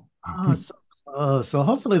 Oh, so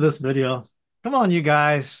hopefully this video. Come on, you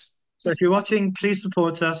guys. So if you're watching, please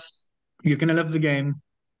support us. You're going to love the game.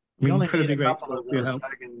 We We're only incredibly need a couple grateful of for your those help.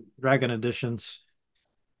 dragon editions.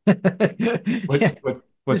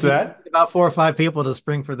 What's that? About 4 or 5 people to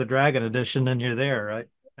spring for the dragon edition, and you're there, right?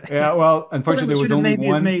 Yeah, well, unfortunately, there was only maybe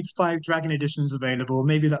one. have made 5 dragon editions available.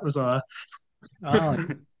 Maybe that was our Oh,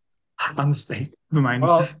 mistake. Never mind.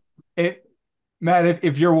 Well, Matt,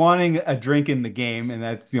 if you're wanting a drink in the game, and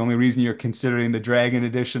that's the only reason you're considering the Dragon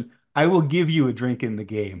Edition, I will give you a drink in the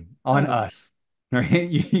game on us. Right?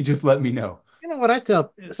 You just let me know. you know what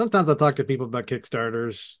sometimes I talk to people about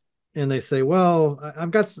Kickstarters, and they say, "Well,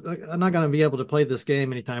 I'm not going to be able to play this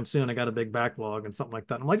game anytime soon. I got a big backlog and something like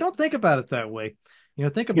that." I'm like, "Don't think about it that way.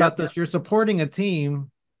 Think about this. You're supporting a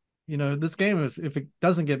team. This game, if it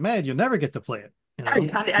doesn't get made, you'll never get to play it.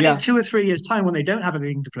 And in 2 or 3 years' time, when they don't have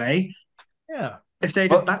anything to play, yeah, if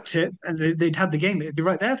they'd have backed it and they'd had the game, it'd be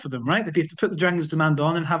right there for them, right? They'd be able to put the Dragon's Demand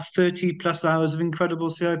on and have 30 plus hours of incredible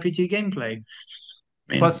CRPG gameplay.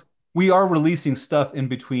 Plus, we are releasing stuff in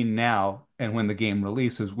between now and when the game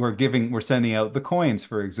releases. We're sending out the coins,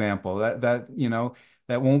 for example. That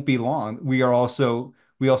won't be long. We also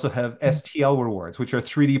have STL rewards, which are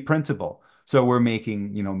 3D printable. So we're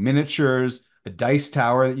making, miniatures, a dice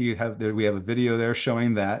tower that you have there. We have a video there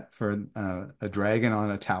showing that for a dragon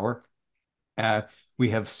on a tower. We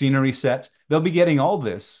have scenery sets. They'll be getting all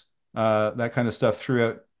this, that kind of stuff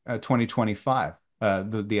throughout 2025,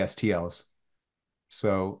 the STLs.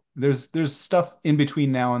 So there's stuff in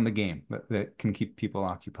between now and the game that can keep people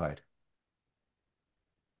occupied.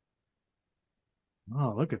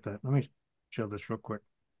 Oh, look at that. Let me show this real quick.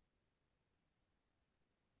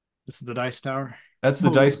 This is the dice tower. That's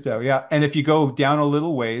the dice tower, yeah. And if you go down a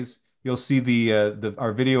little ways, you'll see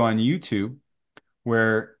our video on YouTube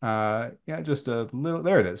where just a little,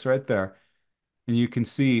 there it is right there. And you can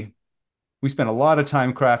see we spent a lot of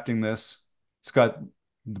time crafting this. It's got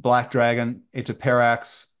the black dragon. It's a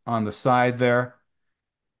parax on the side there.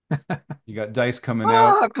 You got dice coming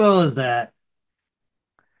out. How cool is that?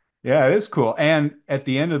 Yeah, it is cool. And at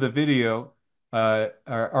the end of the video, our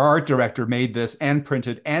art director made this and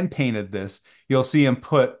printed and painted this. You'll see him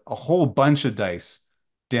put a whole bunch of dice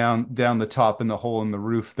down the top in the hole in the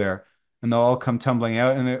roof there, and they'll all come tumbling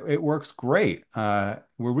out, and it works great. We're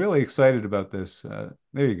really excited about this. There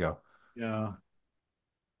you go. Yeah.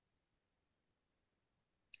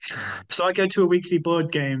 So I go to a weekly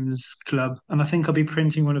board games club, and I think I'll be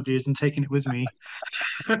printing one of these and taking it with me.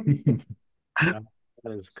 Yeah,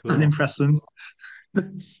 that is cool. And impress them.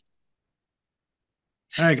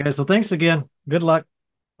 All right, guys. So thanks again. Good luck.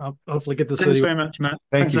 I'll hopefully get this Thanks video. very much, Matt.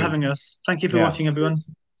 Thank Thanks you. for having us. Thank you for watching, everyone.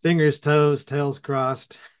 Fingers, toes, tails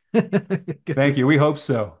crossed. Thank you. We hope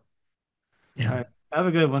so. Yeah. All right. Have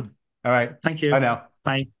a good one. All right. Thank you. Bye now.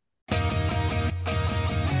 Bye.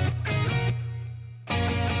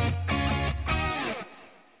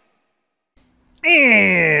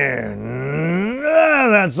 And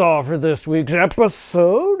that's all for this week's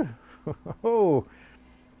episode. Oh,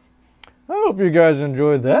 I hope you guys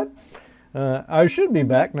enjoyed that. I should be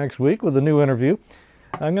back next week with a new interview.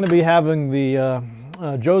 I'm going to be having the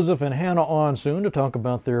Joseph and Hannah on soon to talk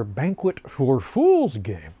about their Banquet for Fools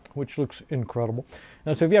game, which looks incredible.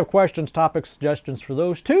 So if you have questions, topics, suggestions for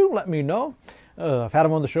those two, let me know. I've had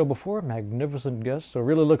them on the show before, magnificent guests, so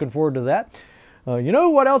really looking forward to that. You know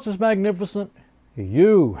what else is magnificent?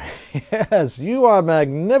 You. Yes, you are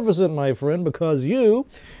magnificent, my friend, because you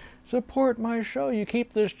support my show. You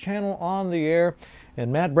keep this channel on the air.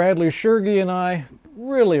 And Matt Bradley Shergi and I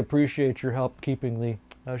really appreciate your help keeping the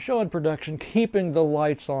show in production, keeping the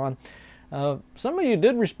lights on. Some of you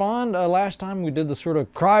did respond last time we did the sort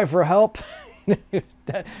of cry for help,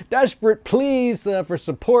 desperate pleas for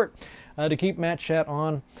support to keep Matt Chat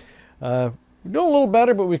on. We're doing a little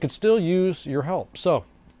better, but we could still use your help. So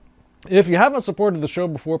if you haven't supported the show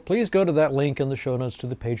before, please go to that link in the show notes to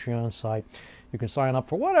the Patreon site. You can sign up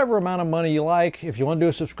for whatever amount of money you like. If you want to do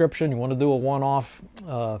a subscription, you want to do a one-off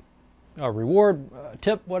reward,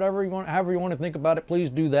 tip, whatever you want, however you want to think about it, please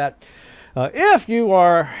do that. If you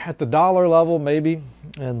are at the dollar level, maybe,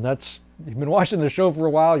 and you've been watching the show for a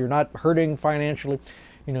while, you're not hurting financially,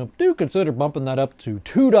 do consider bumping that up to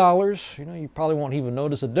 $2. You probably won't even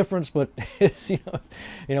notice a difference, but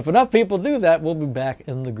if enough people do that, we'll be back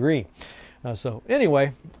in the green. So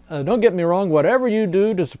anyway, don't get me wrong, whatever you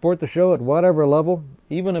do to support the show at whatever level,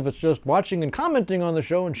 even if it's just watching and commenting on the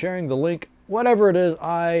show and sharing the link, whatever it is,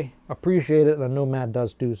 I appreciate it, and I know Matt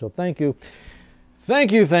does too, so thank you.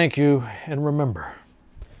 Thank you, thank you, and remember,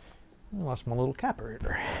 I lost my little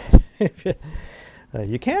capper here.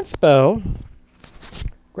 You can't spell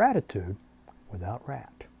gratitude without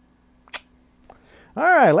rat. All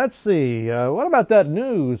right, let's see. What about that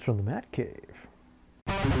news from the Matt Cave?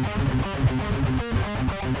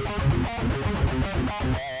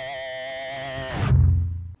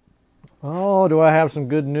 Oh, do I have some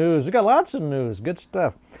good news? We got lots of news. Good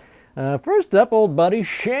stuff. First up, old buddy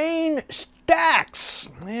Shane Stacks.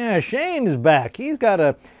 Yeah, Shane is back. He's got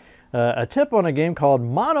a tip on a game called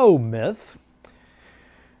Monomyth.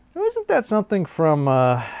 Isn't that something from,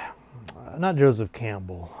 not Joseph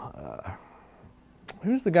Campbell.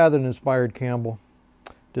 Who's the guy that inspired Campbell?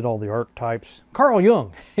 Did all the archetypes? Carl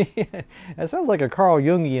Jung. That sounds like a Carl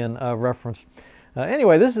Jungian reference.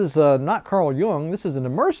 Anyway, this is not Carl Jung. This is an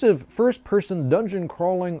immersive first-person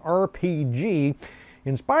dungeon-crawling RPG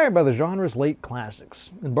inspired by the genre's late classics.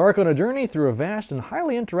 Embark on a journey through a vast and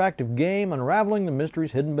highly interactive game, unraveling the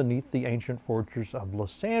mysteries hidden beneath the ancient fortress of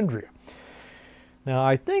Lysandria. Now,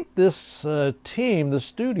 I think this team, this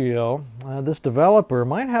studio, this developer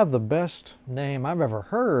might have the best name I've ever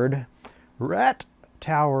heard, Rat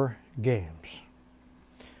Tower Games.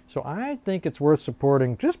 So I think it's worth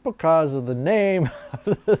supporting just because of the name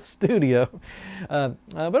of the studio.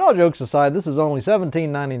 But all jokes aside, this is only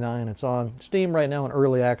 $17.99. It's on Steam right now in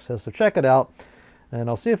early access, so check it out. And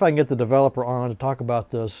I'll see if I can get the developer on to talk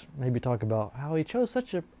about this, maybe talk about how he chose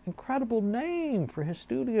such an incredible name for his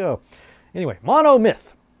studio. Anyway,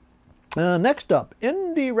 Monomyth. Next up,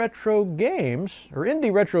 Indie Retro Games, or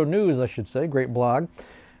Indie Retro News, I should say, great blog,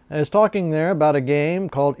 is talking there about a game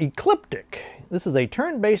called Ecliptic. This is a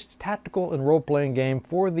turn-based tactical and role-playing game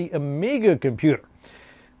for the Amiga computer.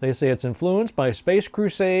 They say it's influenced by Space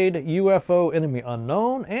Crusade, UFO Enemy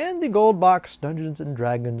Unknown, and the Gold Box Dungeons &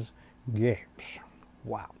 Dragons games.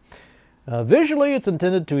 Wow. Visually, it's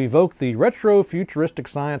intended to evoke the retro-futuristic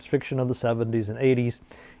science fiction of the 70s and 80s.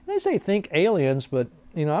 They say think aliens, but,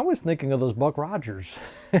 I was thinking of those Buck Rogers.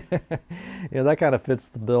 That kind of fits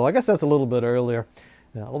the bill. I guess that's a little bit earlier.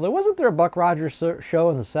 Although, wasn't there a Buck Rogers show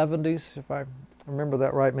in the 70s, if I remember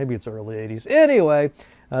that right? Maybe it's early 80s. Anyway,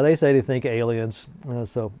 they say they think aliens.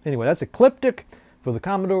 So anyway, that's Ecliptic for the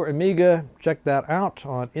Commodore Amiga. Check that out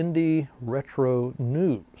on Indie Retro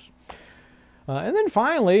News. And then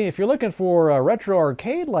finally, if you're looking for retro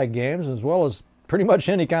arcade-like games, as well as pretty much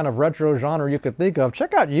any kind of retro genre you could think of,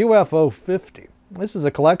 check out UFO 50. This is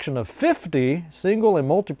a collection of 50 single and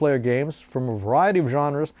multiplayer games from a variety of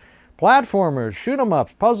genres. Platformers,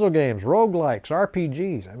 shoot-'em-ups, puzzle games, roguelikes,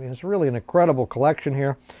 RPGs. I mean, it's really an incredible collection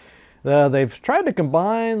here. They've tried to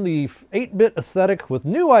combine the 8-bit aesthetic with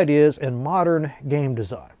new ideas and modern game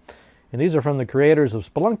design. And these are from the creators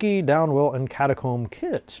of Spelunky, Downwell, and Catacomb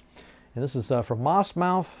Kids. And this is from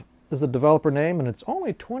Mossmouth is the developer name, and it's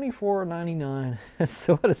only $24.99.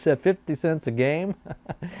 So what is that, 50 cents a game?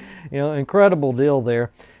 Incredible deal there.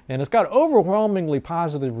 And it's got overwhelmingly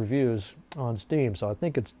positive reviews on Steam, so I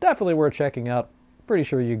think it's definitely worth checking out. Pretty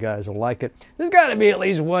sure you guys will like it. There's got to be at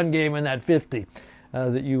least one game in that 50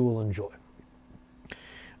 that you will enjoy.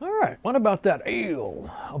 All right, what about that ale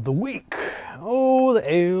of the week? Oh,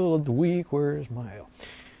 the ale of the week, where's my ale?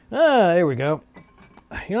 There we go.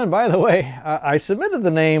 And by the way, I submitted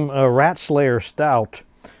the name Rat Slayer Stout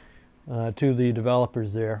to the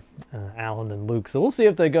developers there, Alan and Luke. So we'll see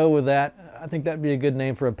if they go with that. I think that'd be a good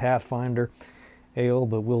name for a Pathfinder ale,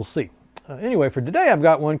 but we'll see. Anyway, for today I've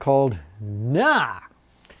got one called Nah.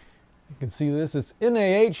 You can see this. It's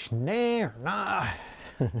N-A-H, nah.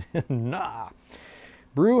 Nah.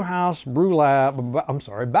 Bauhaus.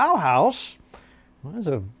 Well, there's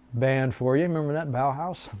a band for you. Remember that,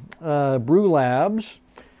 Bauhaus? Brew Labs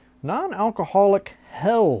non-alcoholic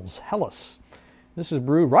Helles. This is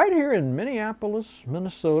brewed right here in Minneapolis,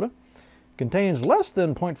 Minnesota. Contains less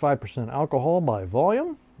than 0.5% alcohol by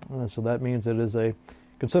volume. So that means it is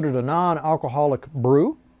considered a non-alcoholic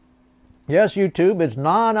brew. Yes, YouTube, it's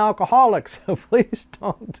non-alcoholic, so please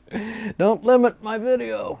don't limit my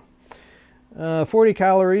video. 40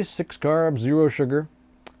 calories, 6 carbs, 0 sugar.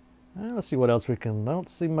 Let's see what else I don't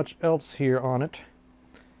see much else here on it.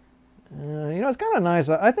 It's kind of nice.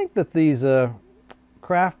 I think that these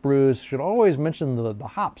craft brews should always mention the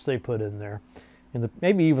hops they put in there, and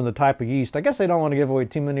maybe even the type of yeast. I guess they don't want to give away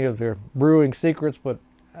too many of their brewing secrets, but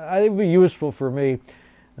it would be useful for me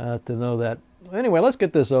to know that. Anyway, let's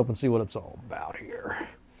get this open, see what it's all about here.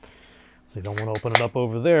 So you don't want to open it up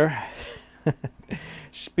over there.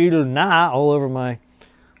 Spiel nah all over my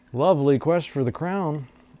lovely Quest for the Crown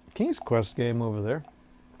King's Quest game over there.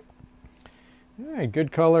 All right,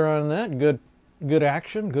 good color on that. Good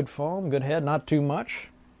action, good foam, good head, not too much.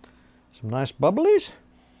 Some nice bubblies.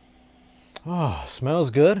 Oh, smells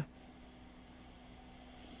good.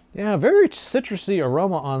 Yeah, very citrusy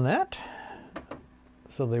aroma on that.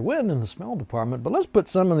 So they win in the smell department, but let's put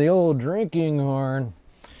some in the old drinking horn.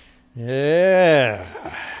 Yeah,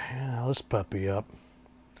 let's puppy up.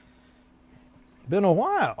 Been a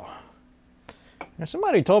while. Now,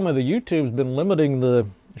 somebody told me that YouTube's been limiting the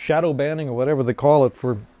shadow banning or whatever they call it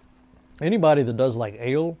for anybody that does like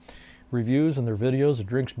ale reviews in their videos that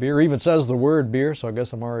drinks beer, even says the word beer, so I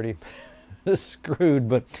guess I'm already screwed,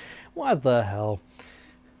 but what the hell.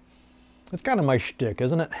 It's kind of my shtick,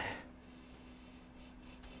 isn't it?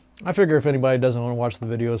 I figure if anybody doesn't want to watch the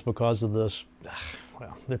videos because of this,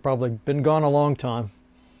 well, they've probably been gone a long time.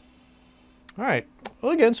 All right.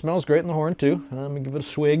 Well, again, smells great in the horn, too. Let me give it a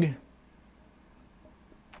swig.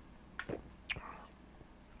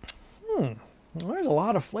 Well, there's a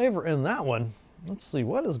lot of flavor in that one. Let's see,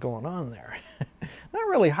 what is going on there? Not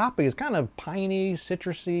really hoppy. It's kind of piney,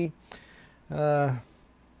 citrusy. Oh,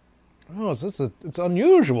 it's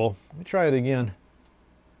unusual. Let me try it again.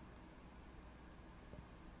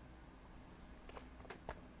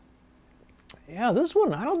 Yeah, this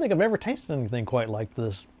one, I don't think I've ever tasted anything quite like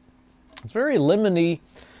this. It's very lemony,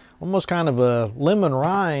 almost kind of a lemon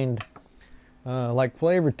rind like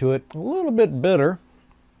flavor to it. A little bit bitter,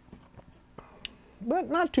 but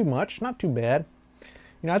not too much, not too bad.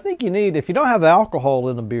 I think you need, if you don't have alcohol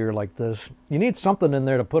in a beer like this, you need something in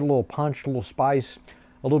there to put a little punch, a little spice,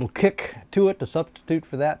 a little kick to it to substitute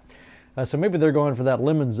for that. So maybe they're going for that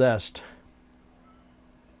lemon zest.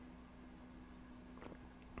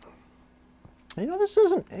 This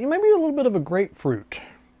isn't, maybe a little bit of a grapefruit.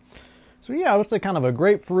 So yeah, I would say kind of a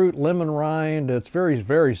grapefruit, lemon rind. It's very,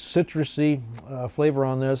 very citrusy flavor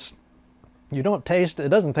on this. You don't taste, it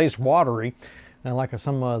doesn't taste watery like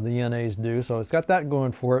some of the NAs do. So it's got that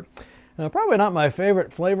going for it. Probably not my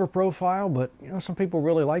favorite flavor profile, but some people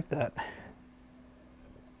really like that.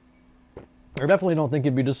 I definitely don't think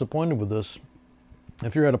you'd be disappointed with this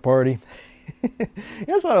if you're at a party.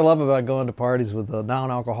 That's what I love about going to parties with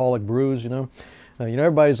non-alcoholic brews,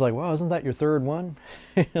 everybody's like, well, isn't that your third one?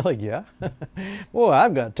 Like, yeah. Boy,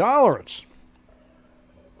 I've got tolerance.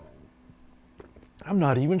 I'm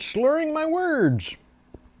not even slurring my words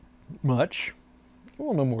much.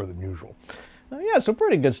 Well, no more than usual. Yeah, so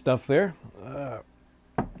pretty good stuff there.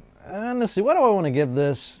 And let's see, what do I want to give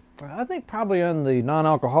this? I think probably on the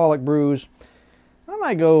non-alcoholic brews, I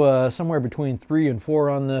might go somewhere between 3 and 4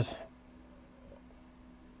 on this.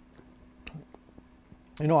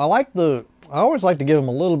 I always like to give them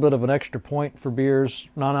a little bit of an extra point for beers,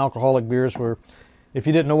 non-alcoholic beers, where if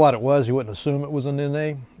you didn't know what it was, you wouldn't assume it was an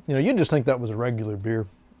NA. You'd just think that was a regular beer.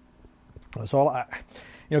 So,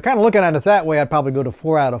 kind of looking at it that way, I'd probably go to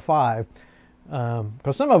 4 out of 5,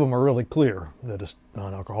 because some of them are really clear that it's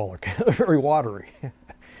non-alcoholic, very watery.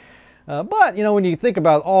 But, when you think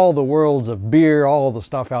about all the worlds of beer, all the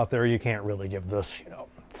stuff out there, you can't really give this,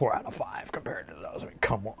 4 out of 5 compared to those. I mean,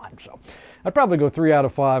 come on. So I'd probably go 3 out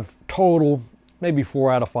of 5 total, maybe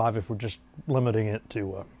 4 out of 5 if we're just limiting it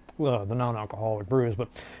to the non-alcoholic brews. But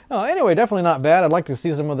anyway, definitely not bad. I'd like to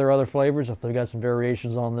see some of their other flavors if they've got some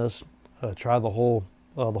variations on this. Try the whole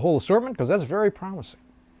assortment, because that's very promising.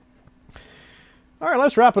 All right,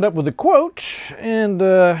 let's wrap it up with a quote. And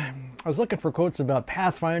I was looking for quotes about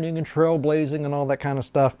pathfinding and trailblazing and all that kind of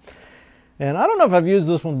stuff. And I don't know if I've used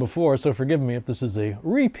this one before, so forgive me if this is a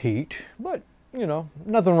repeat, but,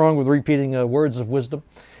 nothing wrong with repeating words of wisdom.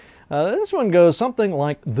 This one goes something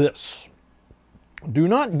like this. Do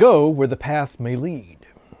not go where the path may lead.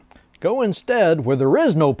 Go instead where there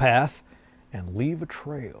is no path and leave a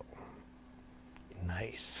trail.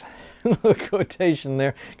 Nice. Little quotation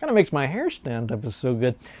there. Kind of makes my hair stand up. It's so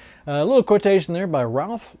good. A little quotation there by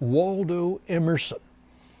Ralph Waldo Emerson.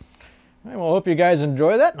 All right, well, I hope you guys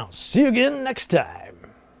enjoy that, and I'll see you again next time.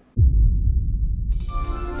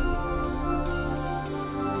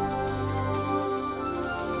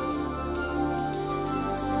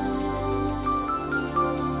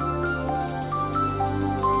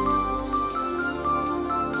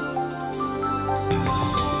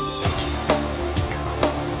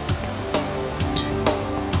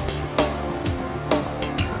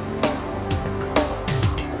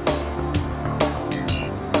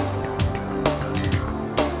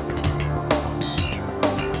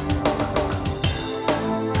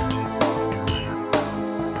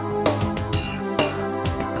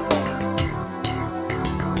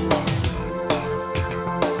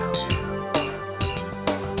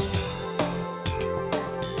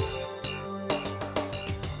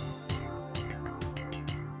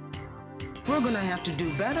 We're gonna have to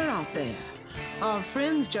do better out there. Our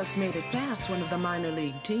friends just made it past one of the minor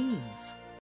league teams.